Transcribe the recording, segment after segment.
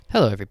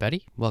Hello,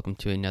 everybody. Welcome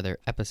to another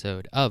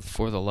episode of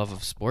For the Love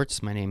of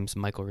Sports. My name's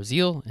Michael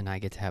Raziel, and I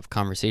get to have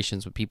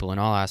conversations with people in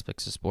all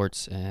aspects of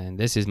sports, and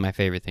this is my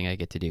favorite thing I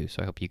get to do,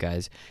 so I hope you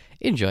guys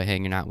enjoy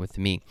hanging out with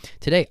me.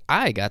 Today,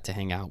 I got to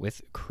hang out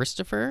with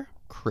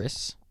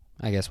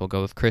I guess we'll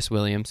go with Chris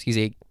Williams. He's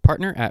a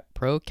partner at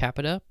Pro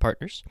Capita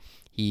Partners.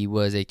 He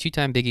was a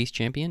two-time Big East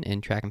champion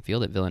in track and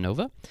field at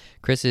Villanova.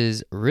 Chris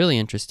is really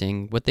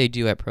interesting. What they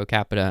do at Pro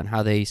Capita and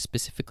how they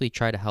specifically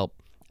try to help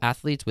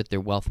athletes with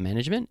their wealth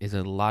management is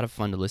a lot of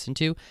fun to listen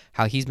to.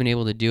 How he's been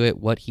able to do it,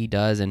 what he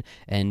does,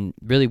 and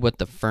really what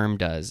the firm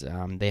does.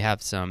 They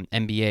have some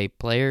NBA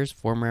players,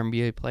 former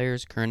NBA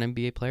players, current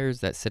NBA players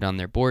that sit on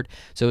their board.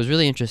 So it was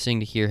really interesting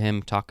to hear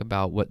him talk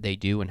about what they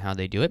do and how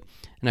they do it.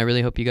 And I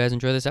really hope you guys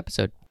enjoy this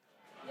episode.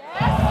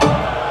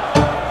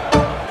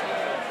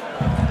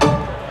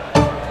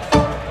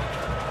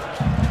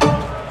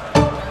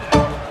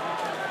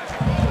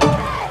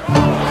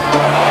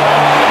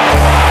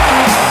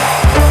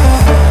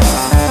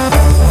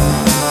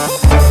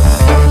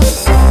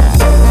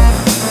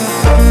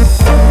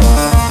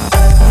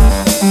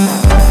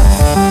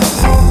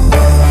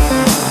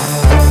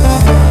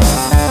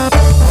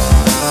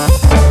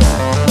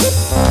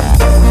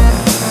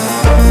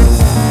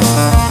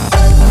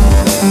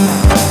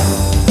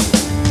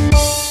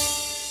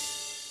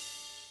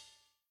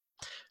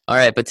 All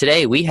right, but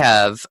today we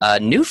have a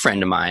new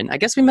friend of mine. I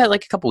guess we met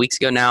like a couple weeks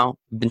ago now.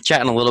 We've been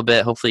chatting a little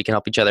bit. Hopefully, you can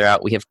help each other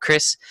out. We have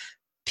Chris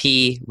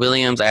P.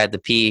 Williams. I had the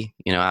P,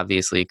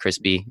 obviously Chris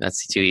B.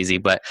 That's too easy.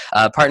 But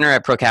partner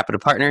at Pro Capita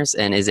Partners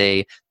and is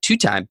a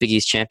two-time Big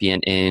East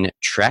champion in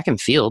track and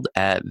field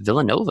at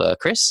Villanova.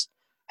 Chris,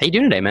 how you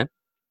doing today, man?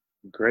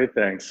 Great,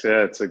 thanks.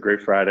 Yeah, it's a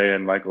great Friday,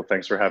 and Michael,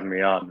 thanks for having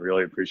me on.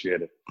 Really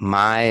appreciate it.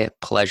 My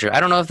pleasure.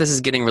 I don't know if this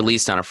is getting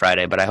released on a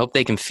Friday, but I hope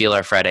they can feel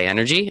our Friday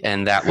energy,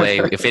 and that way,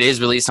 if it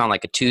is released on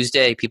like a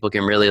Tuesday, people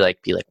can really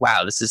be like,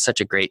 "Wow, this is such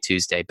a great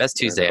Tuesday, best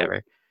Tuesday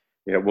ever."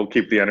 Yeah, we'll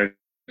keep the energy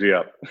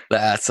up.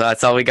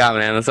 That's all we got,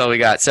 man. That's all we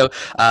got. So,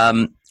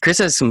 Chris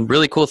has some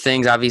really cool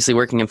things. Obviously,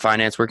 working in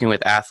finance, working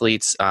with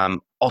athletes.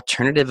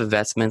 Alternative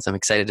investments. I'm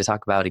excited to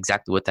talk about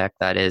exactly what the heck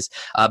that is.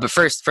 But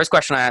first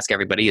question I ask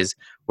everybody is,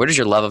 where does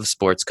your love of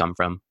sports come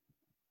from?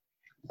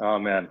 Oh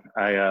man,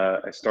 I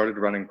started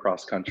running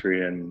cross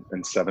country in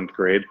seventh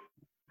grade,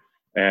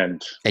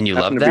 and you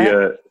loved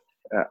that?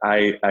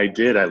 I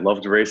did. I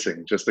loved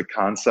racing. Just the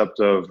concept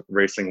of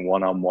racing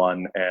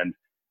one-on-one, and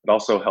it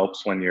also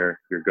helps when you're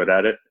good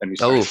at it and you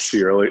start to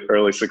see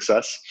early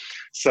success.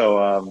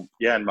 So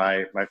in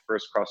my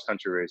first cross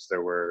country race,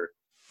 there were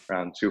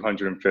around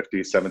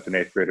 250 7th and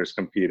 8th graders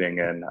competing,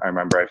 and I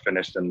remember I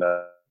finished in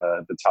the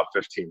top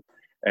 15,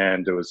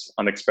 and it was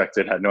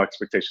unexpected, had no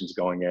expectations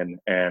going in,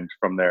 and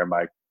from there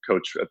my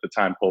coach at the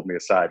time pulled me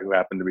aside, who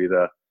happened to be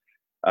the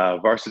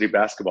varsity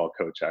basketball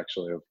coach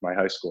actually of my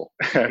high school,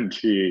 and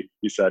he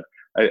said,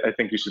 I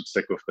think you should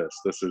stick with this.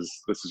 This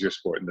is your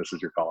sport and this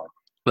is your calling.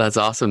 That's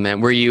awesome,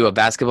 man. Were you a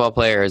basketball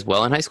player as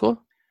well in high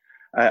school?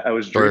 I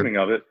was dreaming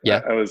of it.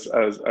 Yeah. I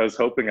was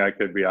hoping I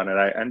could be on it.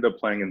 I ended up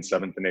playing in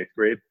 7th and 8th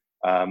grade.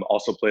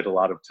 Also played a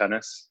lot of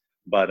tennis,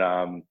 but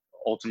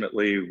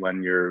ultimately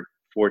when you're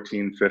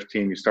 14,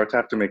 15, you start to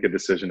have to make a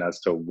decision as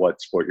to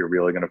what sport you're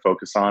really going to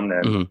focus on.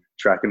 And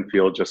track and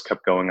field just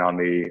kept going on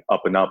the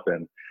up and up.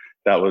 And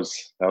that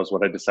was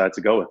what I decided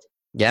to go with.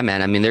 Yeah,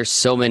 man. I mean, there's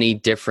so many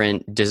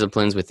different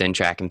disciplines within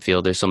track and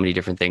field. There's so many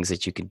different things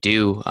that you could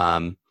do.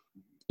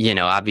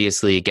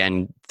 Obviously,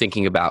 again,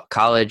 thinking about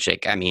college,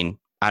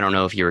 I don't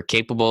know if you were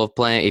capable of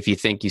playing. If you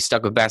think you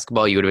stuck with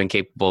basketball, you would have been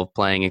capable of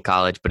playing in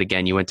college. But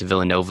again, you went to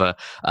Villanova,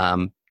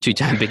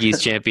 two-time Big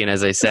East champion,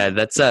 as I said.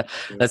 That's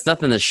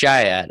nothing to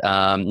shy at.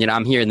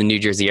 I'm here in the New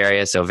Jersey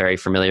area, so very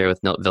familiar with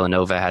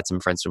Villanova. I had some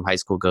friends from high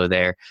school go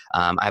there.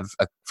 I have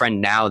a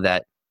friend now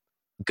that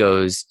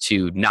goes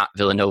to not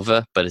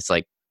Villanova, but it's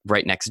like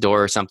right next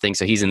door or something.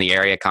 So he's in the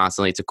area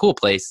constantly. It's a cool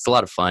place. It's a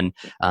lot of fun.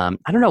 I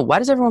don't know. Why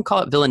does everyone call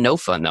it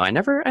Villanova though? I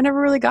never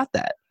really got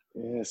that.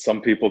 Yeah,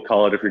 some people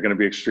call it, if you're going to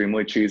be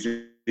extremely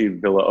cheesy,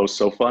 Villa Oh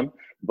So Fun.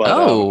 But,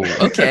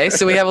 okay.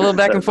 So we have a little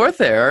back and forth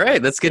there. All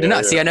right, that's good to know.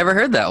 Yeah. See, I never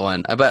heard that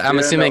one, but I'm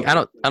assuming I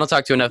don't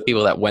talk to enough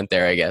people that went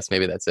there. I guess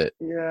maybe that's it.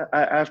 Yeah,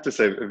 I have to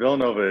say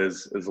Villanova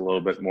is a little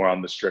bit more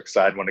on the strict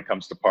side when it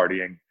comes to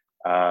partying.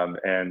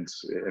 And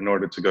in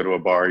order to go to a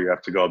bar, you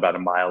have to go about a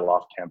mile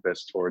off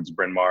campus towards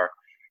Bryn Mawr.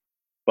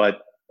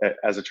 But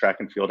as a track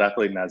and field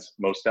athlete, and as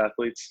most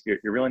athletes,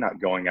 you're really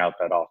not going out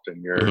that often.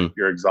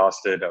 You're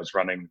exhausted. I was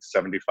running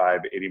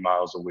 75, 80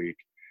 miles a week,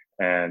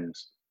 and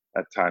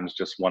at times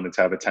just wanted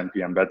to have a 10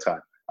 p.m. bedtime.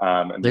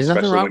 And there's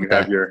especially nothing wrong when you with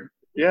have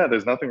that.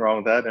 there's nothing wrong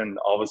with that. And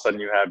all of a sudden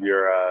you have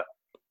your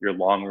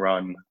long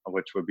run,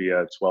 which would be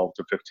a 12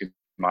 to 15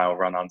 mile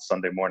run on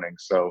Sunday morning.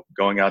 So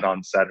going out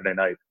on Saturday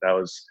night, that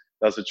was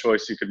a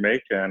choice you could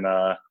make. And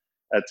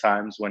at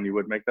times when you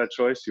would make that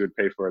choice, you would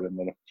pay for it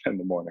in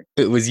the morning.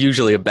 It was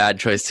usually a bad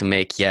choice to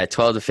make. Yeah,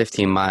 12 to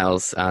 15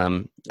 miles.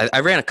 I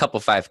ran a couple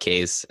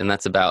 5Ks, and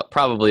that's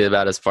probably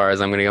about as far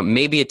as I'm going to go.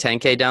 Maybe a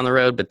 10K down the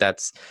road, but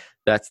that's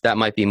That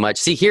might be much.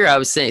 See, here I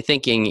was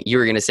thinking you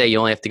were going to say you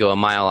only have to go a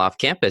mile off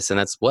campus, and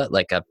that's what,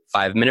 like a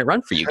 5-minute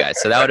run for you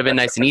guys. So that would have been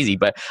nice and easy.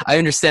 But I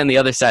understand the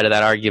other side of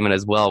that argument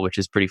as well, which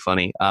is pretty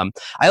funny. I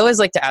always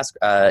like to ask,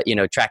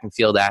 track and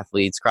field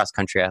athletes, cross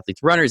country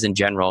athletes, runners in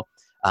general.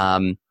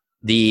 I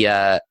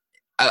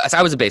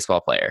was a baseball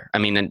player. I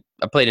mean, and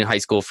I played in high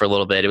school for a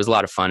little bit. It was a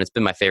lot of fun. It's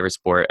been my favorite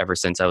sport ever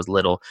since I was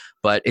little.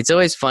 But it's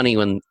always funny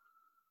when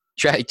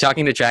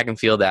talking to track and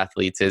field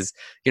athletes is,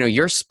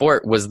 your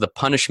sport was the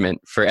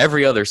punishment for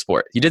every other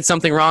sport. You did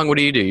something wrong. What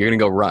do? You're going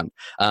to go run.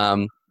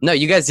 No,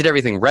 you guys did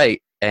everything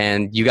right,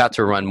 and you got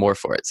to run more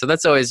for it. So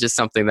that's always just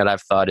something that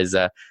I've thought is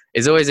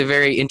always a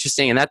very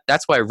interesting, and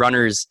that's why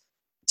runners,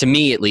 to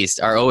me at least,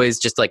 are always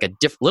just like a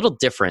little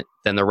different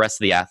than the rest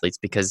of the athletes,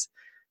 because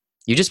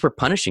you just were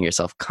punishing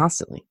yourself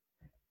constantly.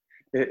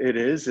 It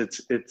is.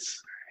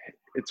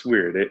 It's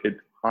weird. It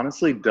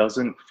honestly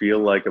doesn't feel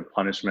like a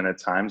punishment at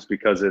times,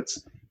 because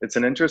it's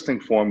an interesting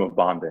form of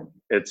bonding.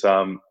 It's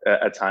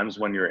at times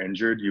when you're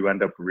injured, you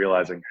end up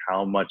realizing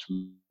how much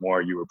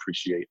more you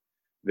appreciate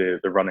the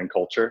running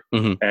culture,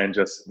 mm-hmm. and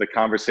just the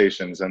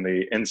conversations and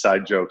the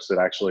inside jokes that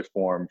actually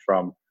form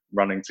from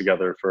running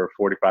together for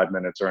 45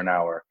 minutes or an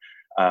hour.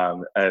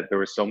 There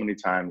were so many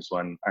times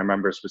when I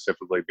remember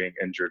specifically being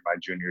injured my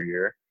junior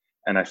year,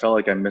 and I felt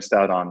like I missed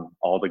out on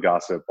all the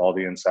gossip, all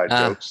the inside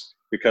jokes,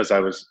 because I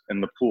was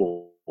in the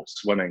pool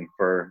swimming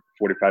for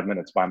 45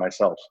 minutes by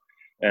myself.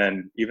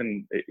 And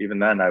even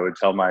then, I would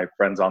tell my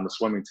friends on the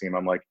swimming team,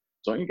 I'm like,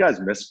 don't you guys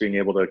miss being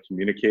able to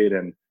communicate?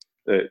 And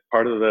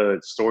part of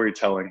the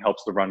storytelling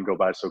helps the run go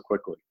by so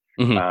quickly.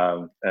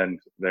 Mm-hmm. And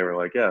they were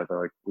like, yeah,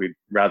 they're like, we'd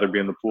rather be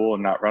in the pool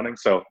and not running.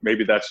 So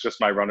maybe that's just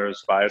my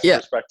runner's bias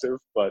perspective,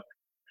 but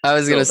I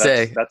was going to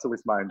say that's at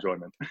least my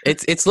enjoyment.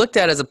 It's looked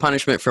at as a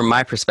punishment from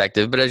my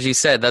perspective, but as you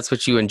said, that's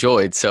what you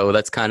enjoyed. So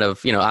that's kind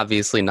of,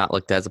 obviously not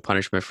looked at as a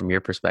punishment from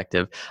your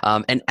perspective.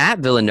 And at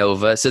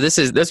Villanova, so this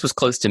was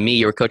close to me.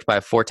 You were coached by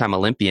a 4-time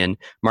Olympian,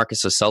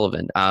 Marcus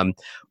O'Sullivan.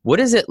 What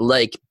is it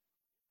like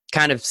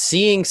kind of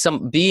seeing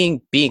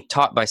being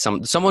taught by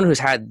someone who's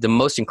had the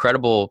most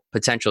incredible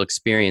potential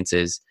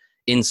experiences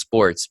in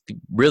sports,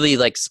 really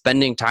like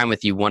spending time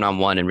with you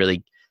one-on-one and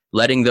really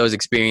letting those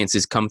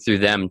experiences come through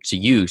them to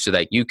you so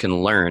that you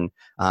can learn.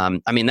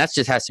 That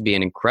just has to be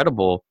an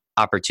incredible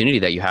opportunity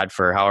that you had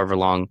for however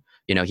long,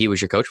 he was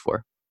your coach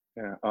for.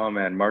 Yeah. Oh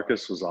man,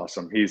 Marcus was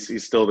awesome.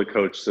 He's still the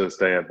coach to this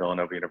day at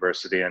Villanova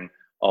University, and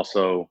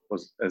also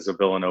was as a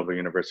Villanova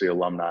University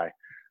alumni.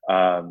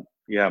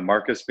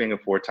 Marcus being a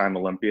 4-time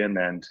Olympian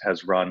and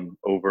has run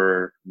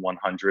over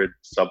 100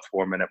 sub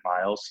 4-minute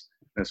miles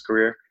in his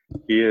career.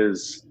 He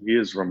is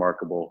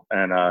remarkable,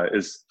 and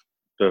is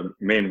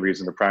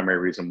the primary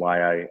reason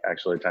why I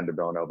actually attended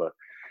Villanova.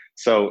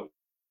 So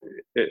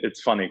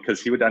it's funny because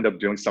he would end up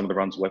doing some of the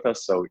runs with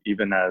us. So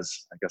even as,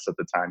 I guess at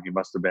the time, he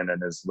must have been in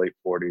his late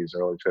 40s,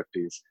 early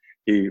 50s,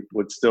 he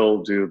would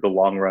still do the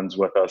long runs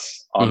with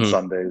us on mm-hmm.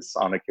 Sundays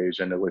on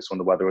occasion, at least when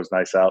the weather was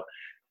nice out.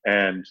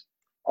 And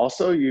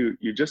also you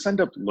just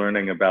end up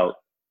learning about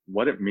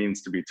what it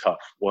means to be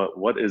tough.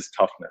 What is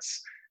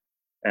toughness?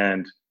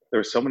 And there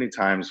were so many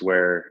times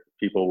where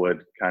people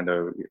would kind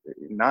of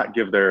not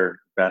give their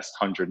best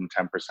 110%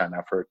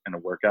 effort in a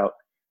workout.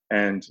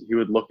 And he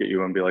would look at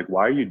you and be like,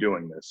 why are you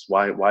doing this?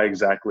 Why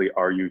exactly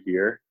are you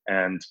here?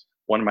 And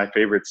one of my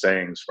favorite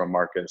sayings from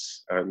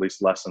Marcus, or at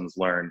least lessons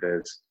learned,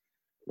 is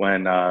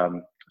when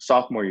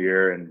sophomore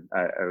year, and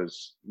I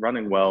was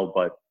running well,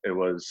 but it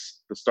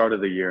was the start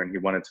of the year and he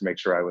wanted to make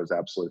sure I was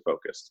absolutely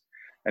focused.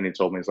 And he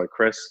told me, he's like,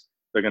 Chris,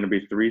 there are going to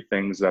be 3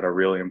 things that are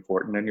really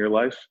important in your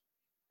life,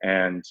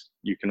 and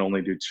you can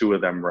only do 2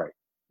 of them right.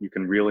 You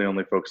can really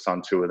only focus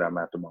on 2 of them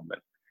at the moment.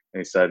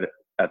 And he said,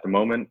 at the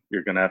moment,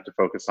 you're going to have to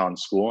focus on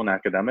school and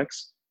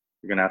academics.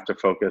 You're going to have to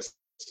focus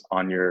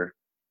on your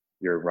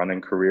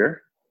running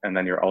career. And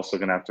then you're also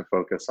going to have to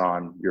focus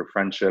on your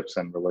friendships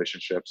and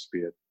relationships, be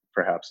it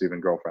perhaps even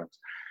girlfriends.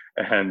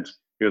 And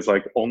he was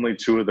like, only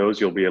 2 of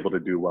those you'll be able to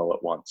do well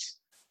at once.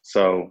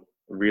 So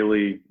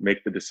really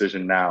make the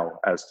decision now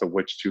as to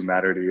which 2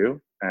 matter to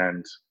you.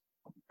 And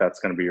that's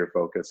going to be your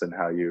focus and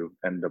how you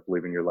end up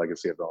leaving your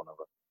legacy at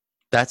Villanova.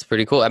 That's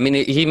pretty cool. I mean,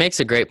 he makes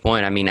a great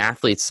point. I mean,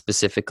 athletes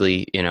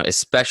specifically,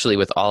 especially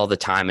with all the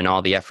time and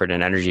all the effort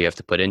and energy you have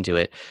to put into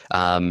it,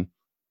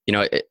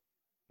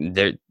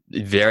 they're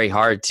very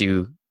hard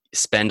to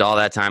spend all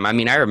that time. I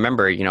mean, I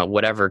remember,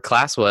 whatever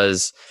class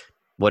was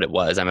what it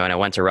was. I mean, when I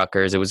went to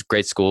Rutgers, it was a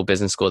great school,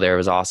 business school there. It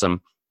was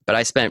awesome. But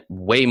I spent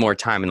way more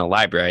time in the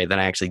library than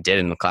I actually did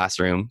in the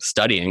classroom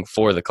studying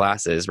for the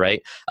classes,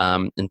 right?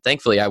 And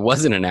thankfully, I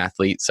wasn't an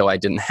athlete, so I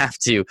didn't have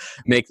to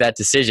make that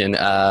decision.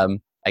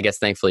 I guess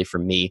thankfully for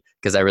me,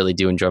 because I really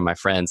do enjoy my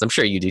friends. I'm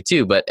sure you do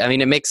too, but I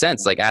mean, it makes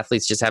sense. Like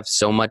athletes just have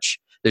so much,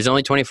 there's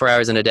only 24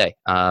 hours in a day.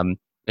 And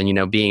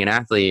being an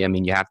athlete, I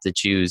mean, you have to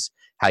choose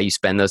how you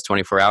spend those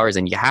 24 hours,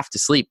 and you have to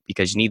sleep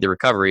because you need the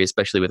recovery,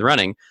 especially with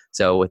running.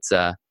 So it's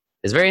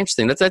very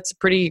interesting. That's a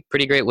pretty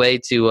great way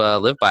to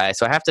live by.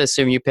 So I have to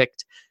assume you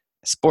picked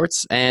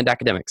sports and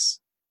academics.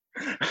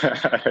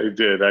 I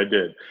did.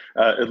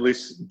 At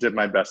least did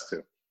my best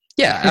to.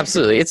 Yeah,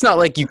 absolutely. It's not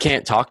like you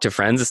can't talk to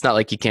friends. It's not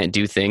like you can't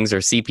do things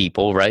or see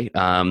people, right?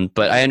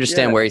 But I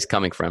understand Yeah, where he's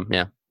coming from.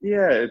 Yeah.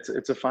 yeah,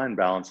 it's a fine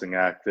balancing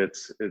act.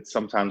 It's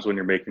sometimes when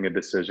you're making a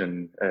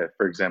decision.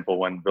 For example,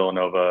 when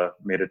Villanova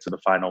made it to the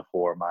Final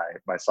Four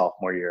my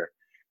sophomore year,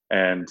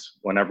 and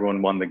when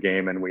everyone won the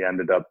game and we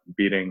ended up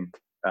beating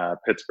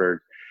Pittsburgh,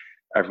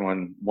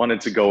 everyone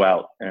wanted to go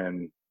out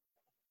and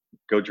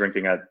go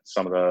drinking at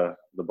some of the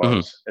Hmm.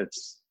 bars.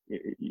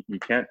 You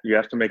can't. You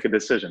have to make a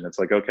decision. It's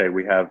like, okay,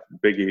 we have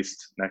Big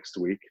East next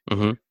week.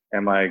 Hmm.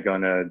 Am I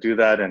going to do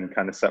that and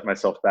kind of set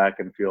myself back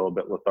and feel a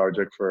bit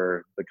lethargic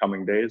for the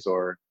coming days,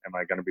 or am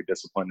I going to be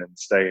disciplined and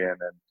stay in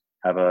and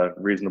have a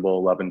reasonable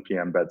 11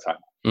 p.m. bedtime?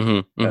 Hmm.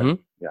 Hmm. And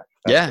yeah,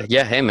 that's Yeah, it.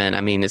 yeah. Hey, man.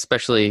 I mean,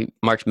 especially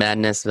March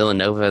Madness,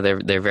 Villanova,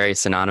 they're very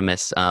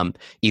synonymous,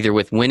 either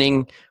with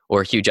winning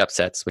or huge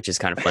upsets, which is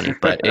kind of funny.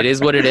 But it is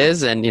what it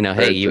is, and hey,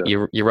 Very you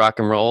true. you rock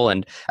and roll,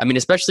 and I mean,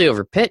 especially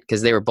over Pitt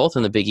because they were both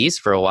in the Big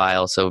East for a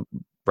while, so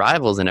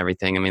rivals and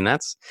everything. I mean,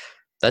 that's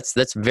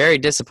very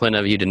disciplined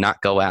of you to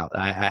not go out.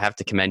 I have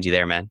to commend you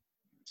there, man.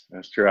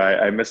 That's true.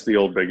 I miss the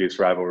old Big East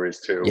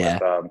rivalries too, with Yeah,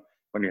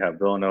 when you have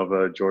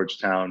Villanova,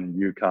 Georgetown,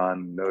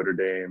 UConn, Notre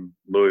Dame,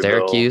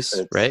 Louisville,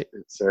 Syracuse, right?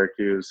 it's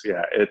Syracuse.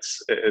 Yeah,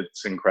 it's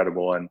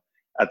incredible. And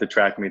at the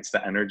track meets,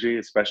 the energy,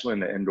 especially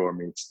in the indoor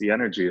meets, the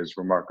energy is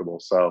remarkable.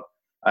 So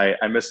I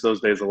miss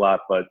those days a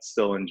lot, but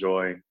still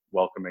enjoy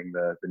welcoming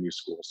the new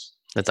schools.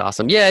 That's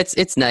awesome. Yeah,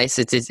 it's nice.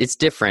 It's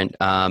different.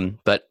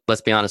 But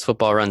let's be honest,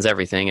 football runs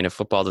everything, and if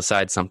football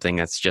decides something,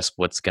 that's just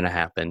what's going to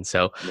happen.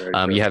 So Very you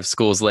true. have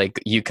schools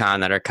like UConn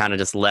that are kind of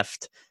just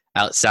left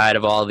outside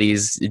of all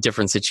these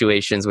different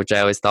situations, which I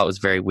always thought was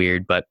very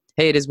weird. But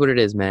hey, it is what it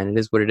is, man. It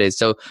is what it is.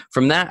 So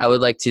from that, I would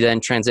like to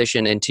then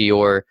transition into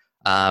your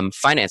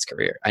finance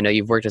career. I know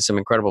you've worked at some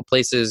incredible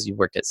places. You've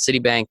worked at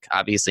Citibank,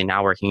 obviously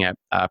now working at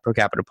Pro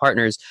Capital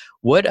Partners.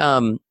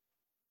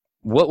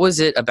 What was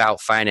it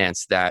about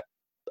finance that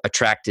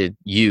attracted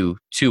you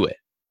to it?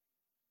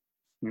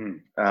 Hmm.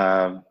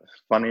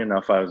 Funny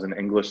enough, I was an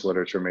English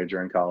literature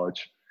major in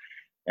college,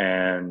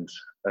 and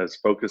as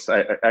focused,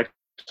 I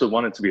actually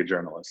wanted to be a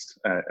journalist,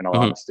 in all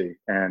Hmm. honesty.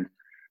 And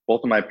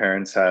both of my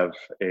parents have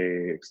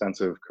a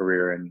extensive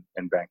career in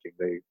banking.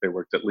 They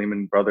worked at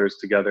Lehman Brothers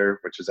together,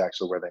 which is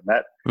actually where they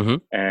met, Hmm.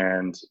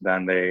 and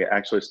then they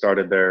actually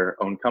started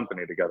their own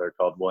company together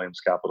called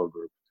Williams Capital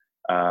Group,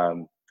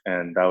 um,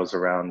 and that was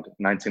around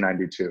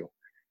 1992.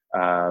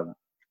 Um,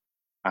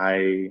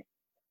 I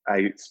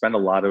I spend a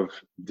lot of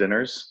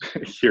dinners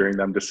hearing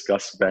them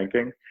discuss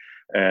banking,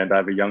 and I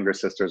have a younger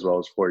sister as well,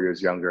 as 4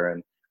 years younger.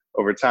 And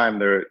over time,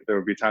 there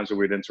would be times where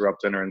we'd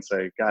interrupt dinner and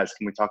say, "Guys,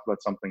 can we talk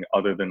about something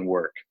other than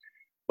work?"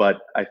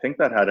 But I think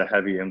that had a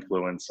heavy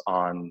influence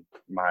on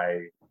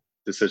my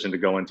decision to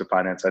go into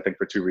finance. I think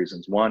for two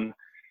reasons. One,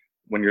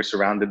 when you're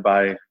surrounded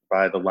by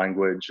the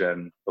language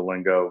and the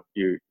lingo,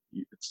 it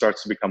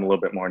starts to become a little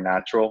bit more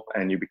natural,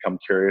 and you become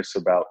curious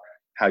about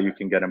how you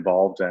can get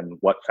involved and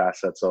what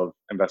facets of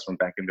investment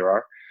banking there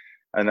are.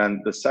 And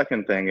then the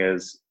second thing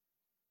is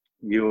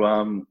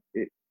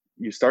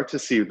you start to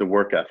see the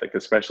work ethic,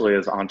 especially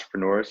as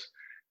entrepreneurs.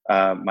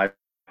 My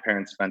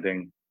parents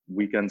spending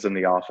weekends in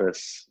the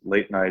office,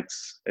 late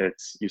nights.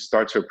 It's You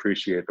start to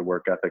appreciate the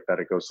work ethic that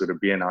it goes through to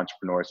be an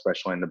entrepreneur,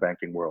 especially in the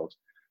banking world.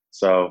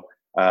 So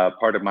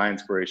part of my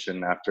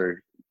inspiration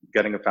after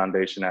getting a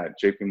foundation at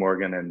JP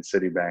Morgan and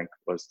Citibank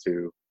was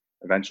to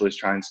eventually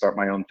try and start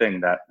my own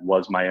thing that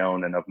was my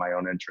own and of my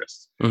own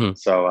interest. Hmm.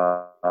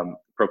 So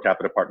Pro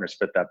Capita Partners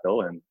fit that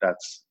bill, and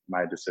that's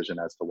my decision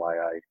as to why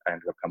I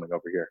ended up coming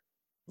over here.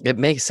 It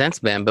makes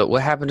sense, man. But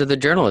what happened to the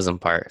journalism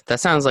part? That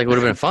sounds like it would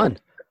have been fun.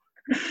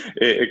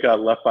 It got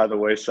left by the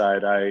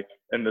wayside.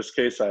 In this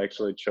case, I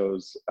actually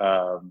chose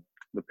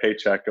the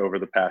paycheck over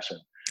the passion.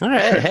 All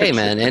right. Hey,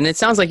 man. And it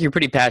sounds like you're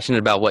pretty passionate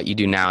about what you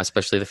do now,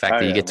 especially the fact I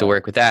that you get am. to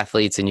work with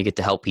athletes and you get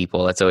to help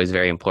people. That's always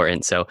very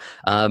important. So,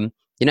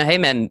 hey,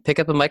 man, pick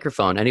up a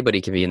microphone. Anybody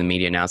can be in the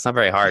media now. It's not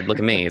very hard. Look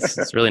at me.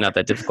 It's really not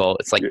that difficult.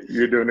 It's like,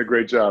 You're doing a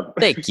great job.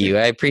 thank you.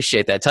 I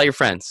appreciate that. Tell your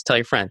friends. Tell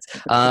your friends.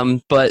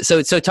 But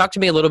so talk to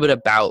me a little bit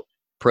about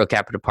Pro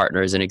Capita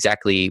Partners and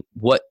exactly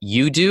what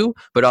you do,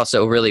 but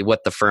also really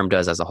what the firm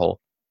does as a whole.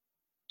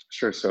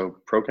 Sure. So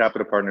Pro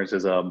Capita Partners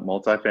is a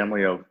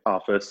multifamily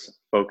office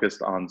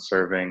focused on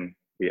serving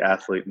the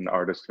athlete and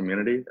artist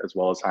community as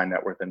well as high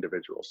net worth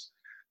individuals.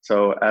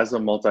 So as a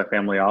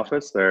multifamily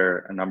office, there are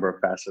a number of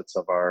facets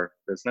of our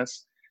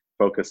business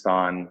focused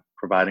on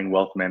providing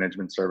wealth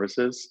management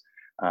services,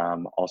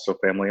 also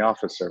family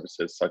office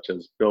services such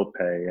as bill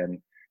pay and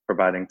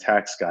providing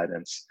tax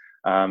guidance.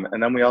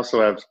 And then we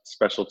also have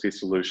specialty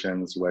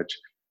solutions which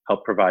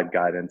help provide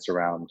guidance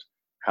around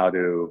how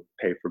to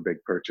pay for big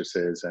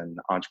purchases and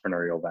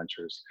entrepreneurial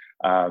ventures.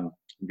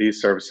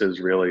 These services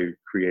really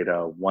create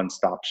a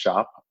one-stop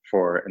shop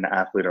for an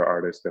athlete or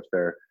artist if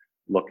they're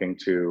looking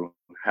to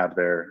have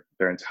their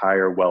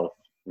entire wealth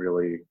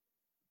really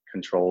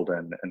controlled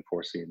and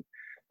foreseen.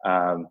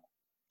 Um,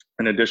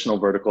 an additional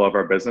vertical of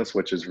our business,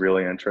 which is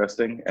really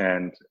interesting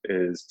and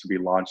is to be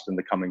launched in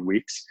the coming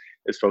weeks,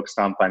 is focused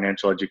on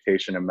financial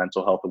education and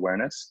mental health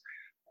awareness.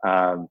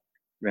 Um,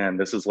 Man,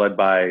 this is led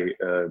by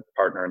a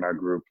partner in our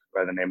group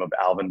by the name of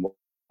Alvin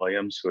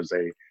Williams, who is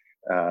a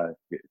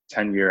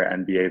 10-year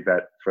NBA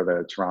vet for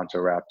the Toronto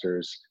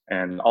Raptors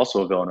and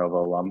also a Villanova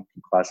alum,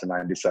 class of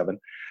 '97.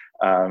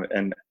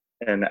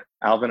 And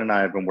Alvin and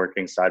I have been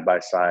working side by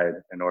side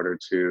in order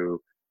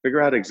to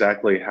figure out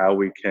exactly how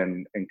we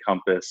can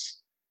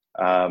encompass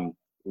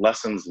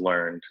lessons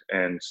learned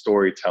and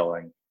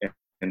storytelling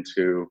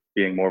into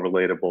being more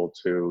relatable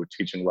to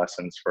teaching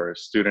lessons for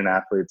student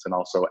athletes and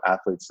also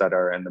athletes that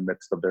are in the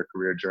midst of their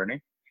career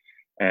journey.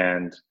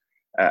 And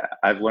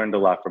I've learned a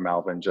lot from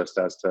Alvin just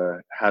as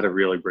to how to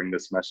really bring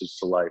this message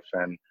to life.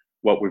 And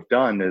what we've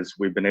done is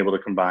we've been able to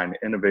combine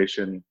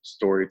innovation,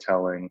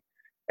 storytelling,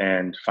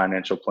 and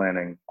financial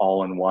planning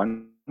all in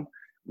one,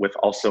 with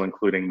also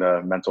including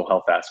the mental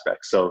health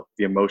aspect. So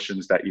the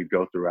emotions that you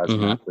go through as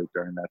an athlete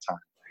during that time.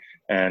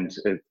 And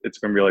it's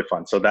been really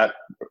fun. So that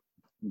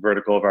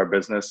vertical of our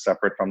business,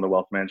 separate from the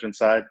wealth management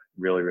side,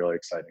 really, really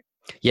exciting.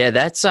 Yeah,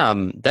 that's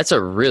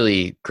a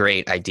really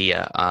great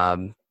idea.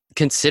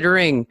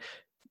 Considering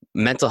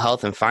mental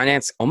health and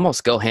finance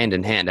almost go hand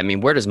in hand. I mean,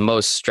 where does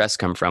most stress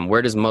come from?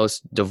 Why do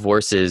most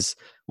divorces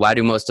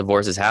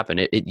happen?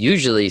 It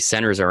usually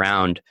centers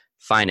around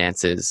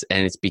finances,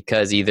 and it's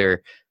because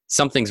either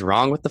something's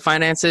wrong with the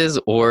finances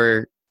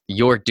or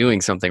you're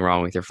doing something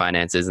wrong with your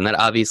finances. And that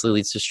obviously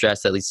leads to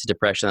stress, that leads to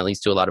depression, that leads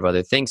to a lot of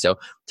other things. So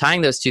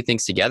tying those two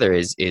things together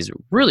is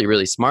really,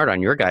 really smart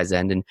on your guys'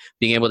 end, and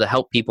being able to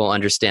help people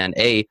understand,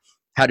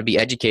 how to be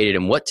educated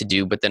and what to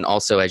do, but then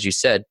also, as you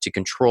said, to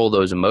control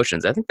those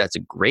emotions. I think that's a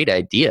great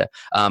idea.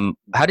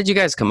 How did you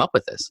guys come up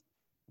with this?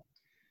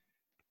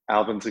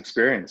 Alvin's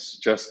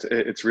experience.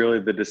 It's really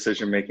the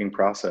decision-making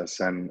process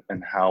and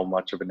how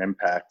much of an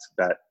impact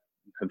that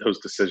those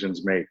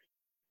decisions make.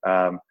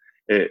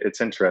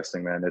 It's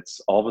interesting, man. It's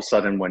all of a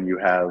sudden when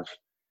you're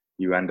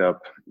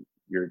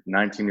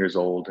 19 years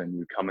old and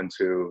you come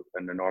into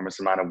an enormous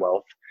amount of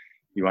wealth,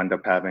 you end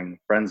up having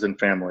friends and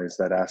families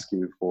that ask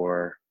you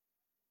for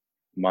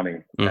money,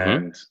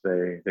 and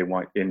they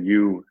want, and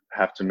you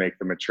have to make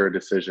the mature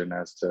decision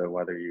as to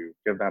whether you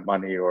give that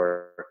money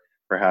or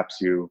perhaps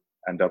you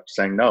end up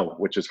saying no,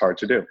 which is hard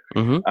to do.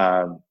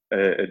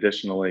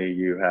 Additionally,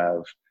 you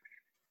have,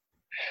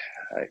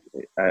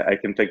 I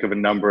can think of a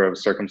number of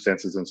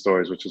circumstances and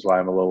stories, which is why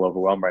I'm a little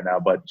overwhelmed right now,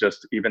 but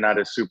just even at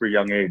a super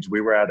young age,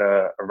 we were at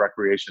a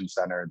recreation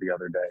center the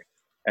other day,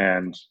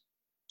 and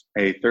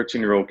a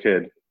 13-year-old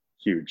kid,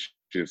 huge,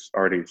 she's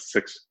already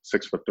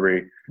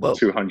 6'3",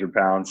 200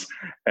 pounds.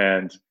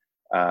 And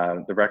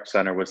the rec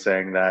center was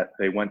saying that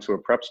they went to a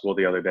prep school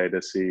the other day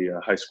to see a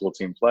high school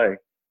team play.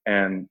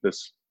 And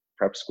this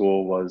prep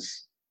school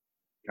was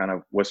kind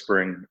of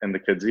whispering in the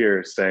kid's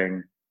ear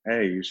saying,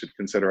 hey, you should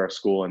consider our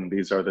school, and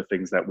these are the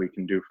things that we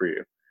can do for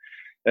you.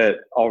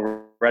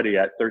 Already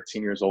at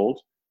 13 years old,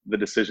 the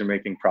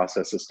decision-making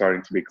process is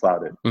starting to be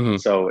clouded.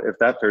 So if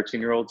that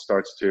 13-year-old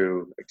starts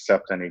to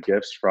accept any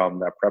gifts from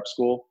that prep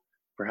school,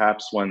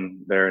 perhaps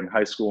when they're in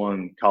high school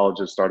and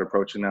colleges start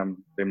approaching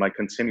them, they might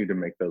continue to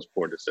make those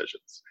poor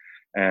decisions.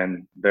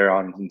 And they're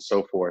on and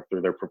so forth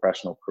through their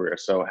professional career.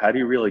 So how do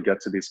you really get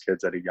to these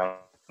kids at a young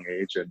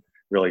age and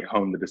really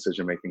hone the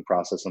decision-making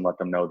process and let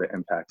them know the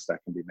impacts that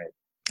can be made?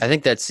 I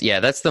think that's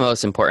the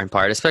most important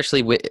part,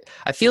 especially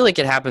I feel like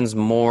it happens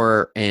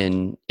more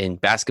in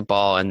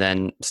basketball, and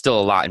then still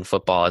a lot in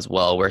football as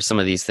well, where some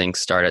of these things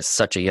start at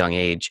such a young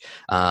age.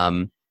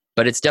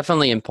 But it's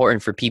definitely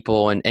important for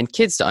people and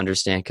kids to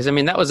understand, because I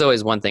mean, that was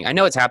always one thing. I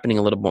know it's happening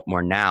a little bit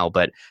more now,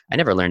 but I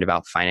never learned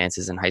about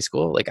finances in high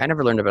school. Like, I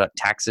never learned about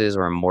taxes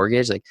or a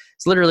mortgage. Like,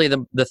 it's literally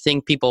the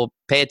thing people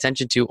pay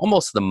attention to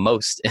almost the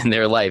most in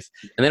their life.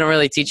 And they don't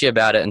really teach you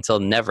about it until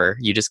never.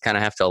 You just kind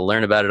of have to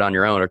learn about it on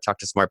your own or talk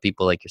to smart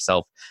people like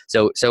yourself.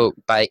 So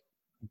by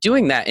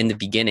doing that in the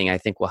beginning, I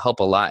think will help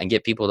a lot and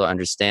get people to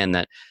understand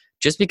that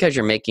just because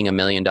you're making $1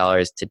 million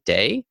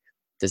today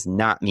does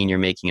not mean you're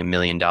making $1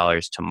 million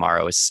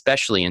tomorrow,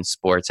 especially in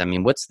sports. I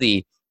mean, what's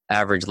the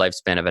average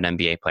lifespan of an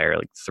NBA player?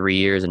 Like 3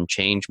 years and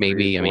change,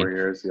 maybe. 4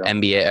 years, yeah.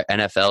 NBA,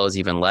 NFL is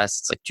even less.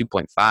 It's like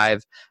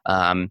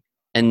 2.5.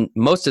 And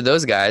most of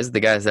those guys, the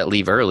guys that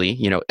leave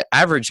early,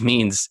 average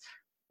means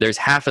there's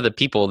half of the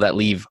people that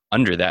leave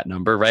under that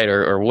number, right?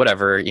 Or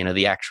whatever,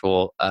 the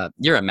actual,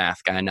 you're a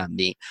math guy, not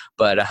me.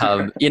 But,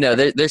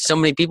 there's so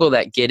many people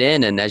that get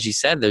in, and as you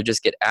said, they'll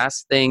just get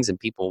asked things and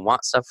people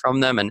want stuff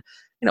from them. And,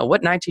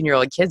 what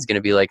 19-year-old kid's going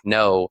to be like,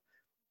 no,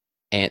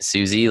 Aunt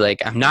Susie,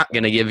 like, I'm not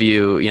going to give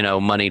you,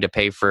 money to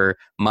pay for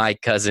my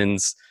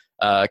cousin's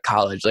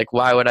college. Like,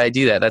 why would I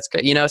do that? That's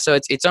good. So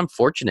it's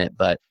unfortunate,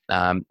 but,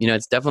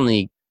 it's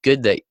definitely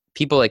good that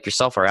people like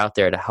yourself are out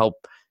there to help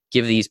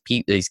give these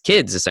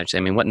kids, essentially.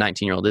 I mean, what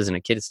 19-year-old isn't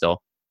a kid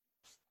still?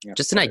 Yeah.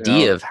 Just an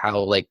idea of how,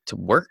 to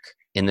work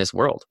in this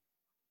world.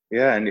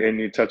 Yeah, and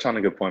you touch on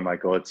a good point,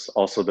 Michael. It's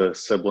also the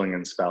sibling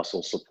and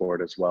spousal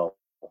support as well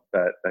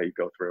that you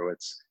go through.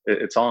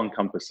 It's all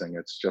encompassing.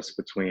 It's just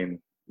between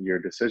your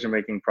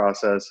decision-making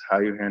process, how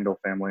you handle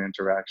family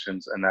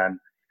interactions, and then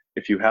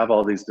if you have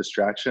all these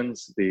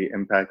distractions, the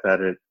impact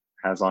that it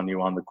has on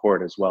you on the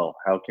court as well.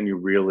 How can you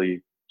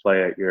really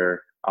play at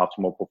your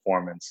optimal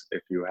performance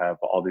if you have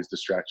all these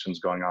distractions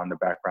going on in the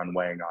background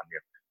weighing on you.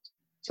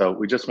 So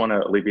we just want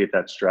to alleviate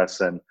that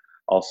stress, and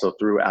also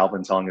through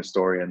Alvin telling his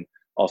story and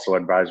also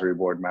advisory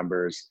board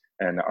members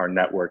and our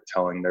network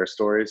telling their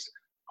stories,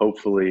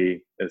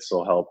 hopefully this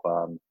will help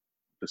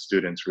the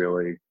students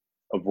really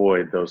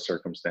avoid those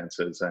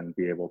circumstances and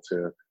be able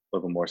to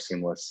live a more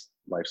seamless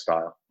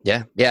lifestyle.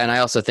 Yeah. Yeah. And I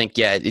also think,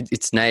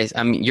 it's nice.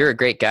 I mean, you're a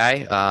great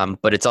guy,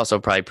 but it's also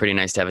probably pretty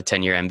nice to have a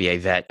 10-year MBA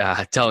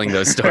vet telling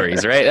those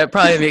stories, right? That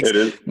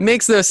probably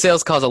makes those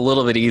sales calls a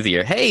little bit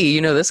easier. Hey,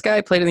 this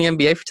guy played in the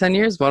NBA for 10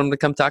 years. Want him to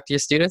come talk to your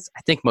students?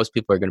 I think most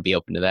people are going to be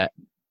open to that.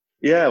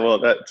 Yeah, well,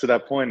 to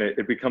that point,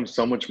 it becomes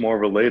so much more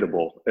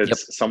relatable.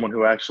 It's someone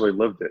who actually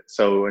lived it.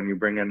 So when you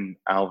bring in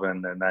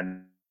Alvin, and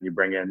then you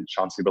bring in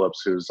Chauncey Billups,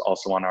 who's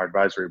also on our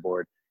advisory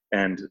board,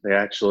 and they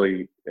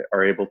actually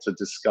are able to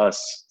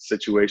discuss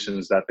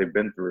situations that they've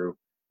been through,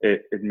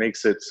 it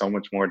makes it so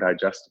much more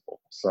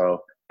digestible.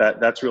 So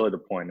that's really the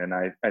point. And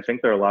I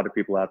think there are a lot of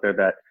people out there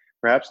that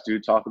perhaps do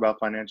talk about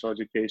financial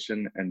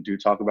education and do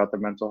talk about the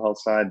mental health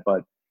side,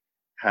 but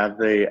have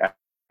they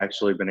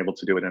actually been able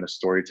to do it in a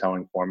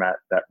storytelling format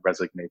that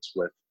resonates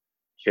with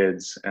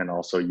kids and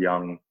also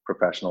young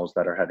professionals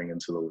that are heading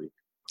into the league?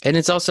 And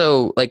it's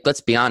also, like,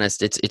 let's be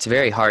honest, it's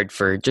very hard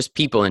for just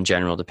people in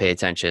general to pay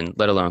attention,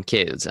 let alone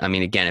kids. I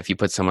mean, again, if you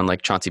put someone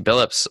like Chauncey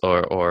Billups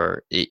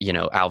or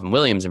Alvin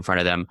Williams in front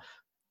of them,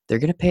 they're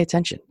going to pay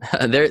attention.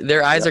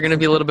 Their eyes are going to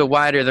be a little bit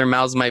wider. Their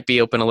mouths might be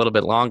open a little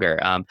bit longer.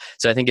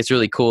 So I think it's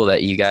really cool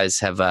that you guys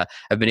have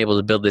been able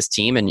to build this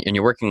team, and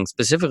you're working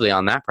specifically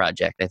on that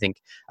project. I think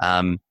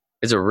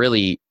it's a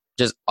really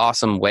just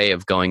awesome way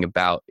of going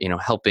about,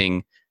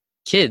 helping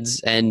kids.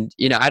 And,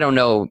 I don't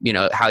know,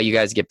 how you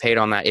guys get paid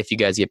on that, if you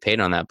guys get paid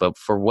on that, but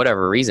for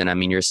whatever reason, I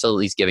mean, you're still at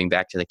least giving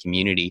back to the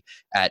community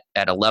at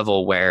a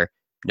level where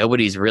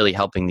nobody's really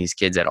helping these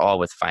kids at all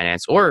with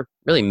finance or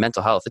really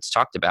mental health. It's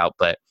talked about,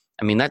 but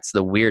I mean, that's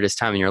the weirdest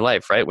time in your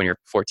life, right? When you're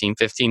 14,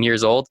 15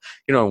 years old,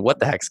 you don't know what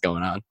the heck's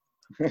going on.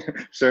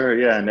 Sure.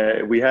 Yeah.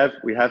 And we have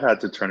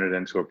had to turn it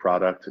into a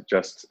product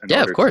just in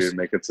order to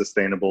make it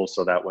sustainable.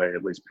 So that way,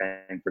 at least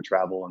paying for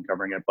travel and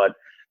covering it. But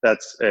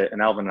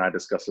and Alvin and I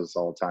discuss this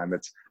all the time.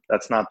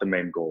 That's not the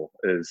main goal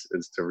is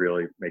to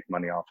really make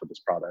money off of this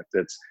product.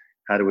 It's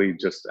how do we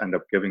just end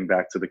up giving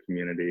back to the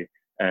community,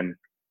 and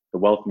the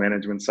wealth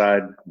management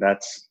side,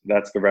 that's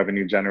the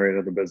revenue generator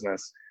of the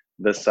business.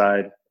 This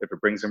side, if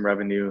it brings in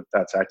revenue,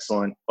 that's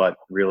excellent, but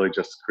really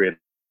just create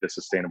a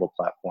sustainable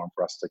platform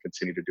for us to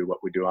continue to do what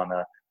we do on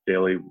a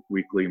daily,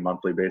 weekly,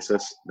 monthly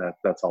basis.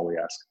 That's all we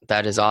ask.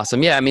 That is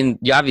awesome. Yeah, I mean,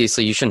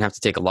 obviously you shouldn't have to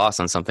take a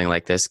loss on something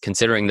like this,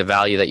 considering the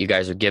value that you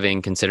guys are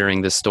giving,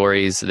 considering the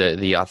stories,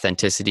 the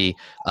authenticity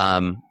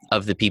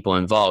of the people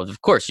involved.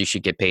 Of course, you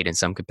should get paid in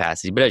some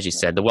capacity, but as you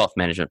said, the wealth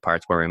management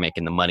part's where we're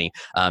making the money.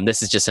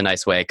 This is just a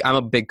nice way. I'm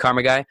a big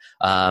karma guy,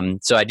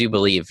 so I do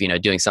believe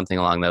doing something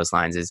along those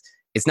lines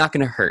it's not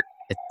going to hurt.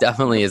 It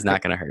definitely is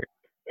not going to hurt.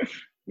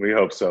 We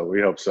hope so.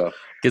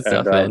 Good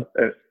stuff, man.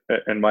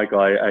 And Michael,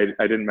 I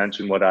didn't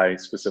mention what I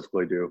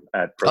specifically do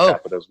at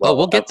ProCapita as well. Oh,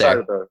 we'll get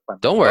there.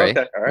 Don't worry.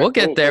 Okay. Right. We'll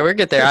get there. Cool. We'll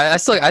get there. I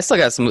still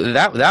got some.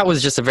 That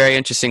was just a very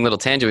interesting little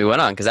tangent we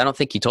went on, because I don't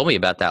think you told me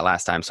about that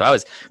last time. So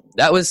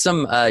that was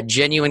some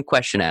genuine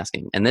question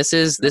asking, and this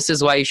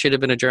is why you should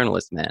have been a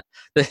journalist, man.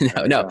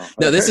 No.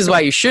 This is why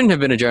you shouldn't have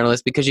been a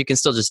journalist, because you can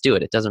still just do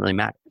it. It doesn't really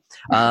matter.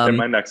 In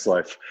my next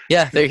life.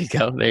 Yeah, there you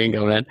go,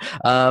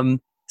 man.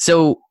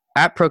 So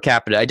at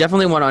ProCapita, I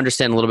definitely want to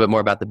understand a little bit more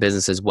about the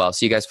business as well.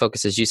 So you guys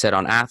focus, as you said,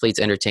 on athletes,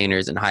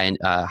 entertainers, and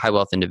high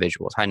wealth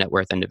individuals, high net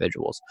worth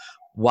individuals.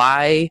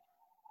 Why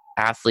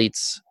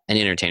athletes and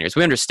entertainers?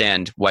 We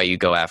understand why you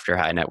go after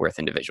high net worth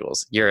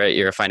individuals.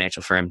 You're a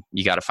financial firm.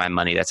 You got to find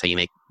money. That's how you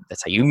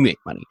make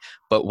money.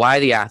 But why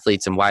the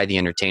athletes and why the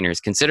entertainers?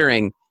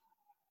 Considering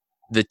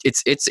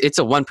it's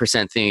a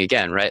 1% thing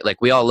again, right?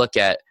 Like, we all look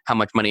at how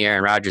much money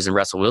Aaron Rodgers and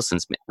Russell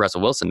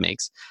Wilson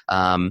makes.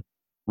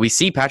 We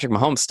see Patrick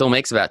Mahomes still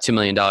makes about $2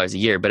 million a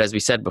year, but as we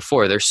said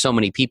before, there's so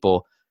many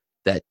people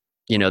that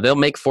they'll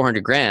make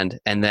 $400,000,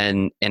 and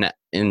then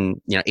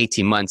in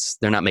 18 months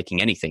they're not making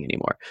anything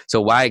anymore.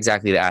 So why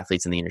exactly the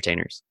athletes and the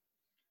entertainers?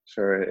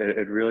 Sure,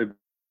 it really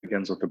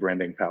begins with the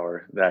branding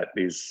power that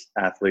these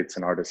athletes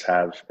and artists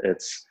have.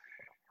 It's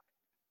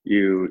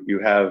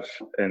you have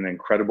an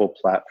incredible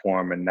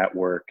platform and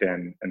network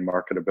and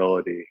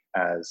marketability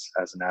as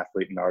an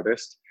athlete and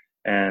artist,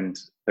 and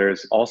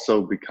there's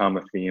also become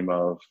a theme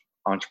of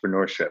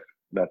entrepreneurship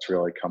that's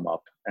really come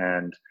up.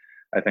 And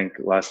I think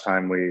last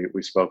time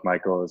we spoke,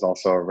 Michael, is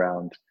also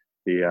around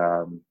the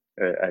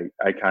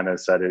I kind of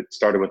said it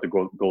started with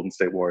the Golden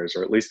State Warriors,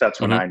 or at least that's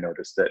when I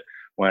noticed it,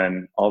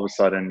 when all of a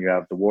sudden you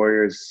have the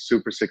Warriors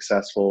super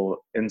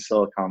successful in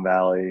Silicon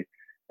Valley,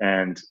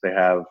 and they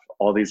have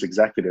all these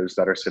executives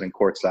that are sitting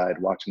courtside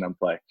watching them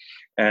play,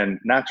 and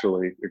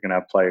naturally you're going to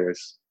have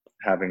players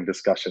having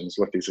discussions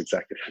with these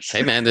executives.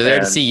 Hey man, they're there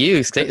to see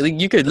you.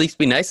 You could at least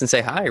be nice and say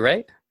hi,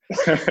 right?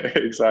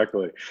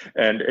 Exactly.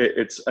 And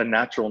it's a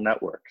natural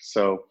network.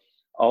 So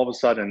all of a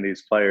sudden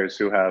these players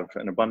who have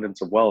an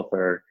abundance of wealth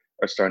are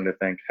starting to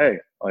think, hey,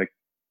 like,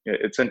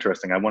 it's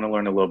interesting. I want to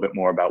learn a little bit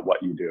more about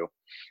what you do.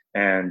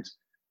 And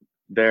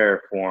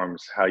there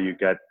forms how you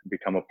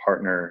become a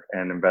partner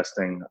and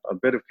investing a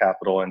bit of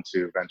capital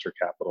into venture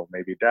capital,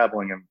 maybe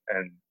dabbling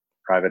in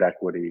private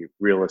equity,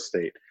 real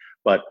estate.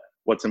 But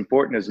what's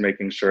important is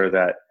making sure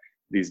that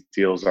these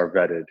deals are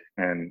vetted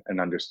and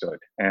understood.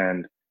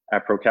 And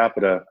at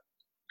ProCapita,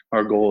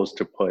 our goal is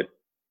to put,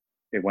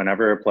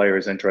 whenever a player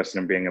is interested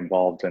in being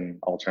involved in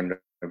alternative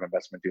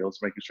investment deals,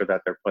 making sure that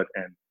they're put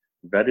in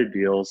vetted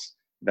deals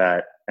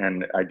that,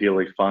 and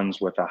ideally funds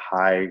with a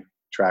high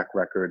track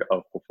record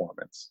of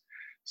performance.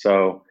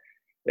 So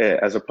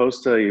as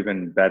opposed to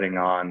even betting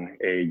on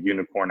a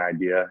unicorn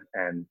idea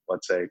and,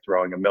 let's say,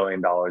 throwing $1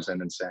 million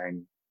in and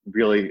saying,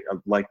 really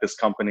like this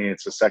company,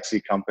 it's a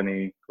sexy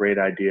company, great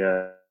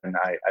idea, and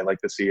I like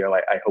the CEO,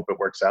 I hope it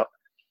works out.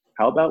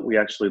 How about we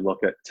actually look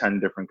at 10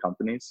 different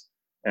companies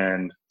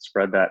and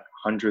spread that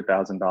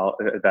 $100,000,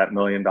 $1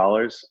 million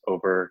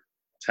over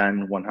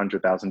 10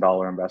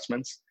 $100,000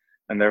 investments,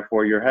 and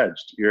therefore you're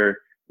hedged. You're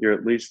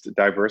at least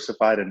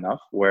diversified enough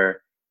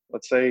where,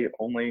 let's say,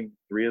 only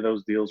 3 of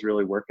those deals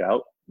really work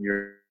out.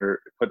 You're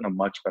put in a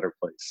much better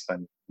place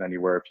than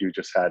you were if you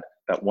just had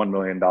that $1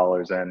 million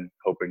in,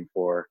 hoping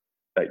for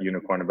that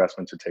unicorn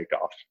investment to take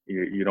off.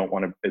 You don't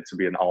want it to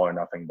be an all or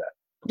nothing bet.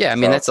 Yeah, I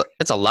mean, that's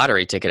a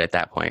lottery ticket at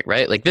that point,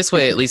 right? Like this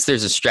way, at least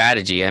there's a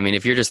strategy. I mean,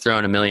 if you're just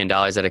throwing $1 million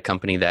at a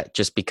company that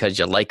just because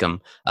you like them,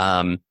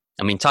 I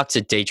mean, talk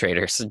to day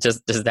traders.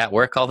 Does that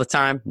work all the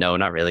time? No,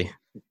 not really.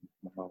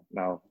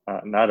 No,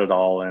 not at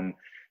all. And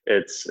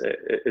it's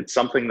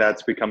something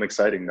that's become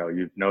exciting, though.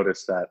 You've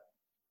noticed that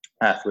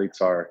athletes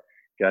are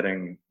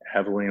getting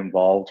heavily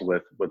involved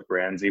with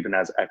brands, even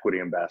as equity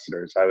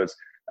ambassadors. I was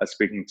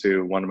speaking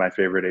to one of my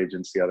favorite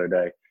agents the other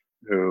day,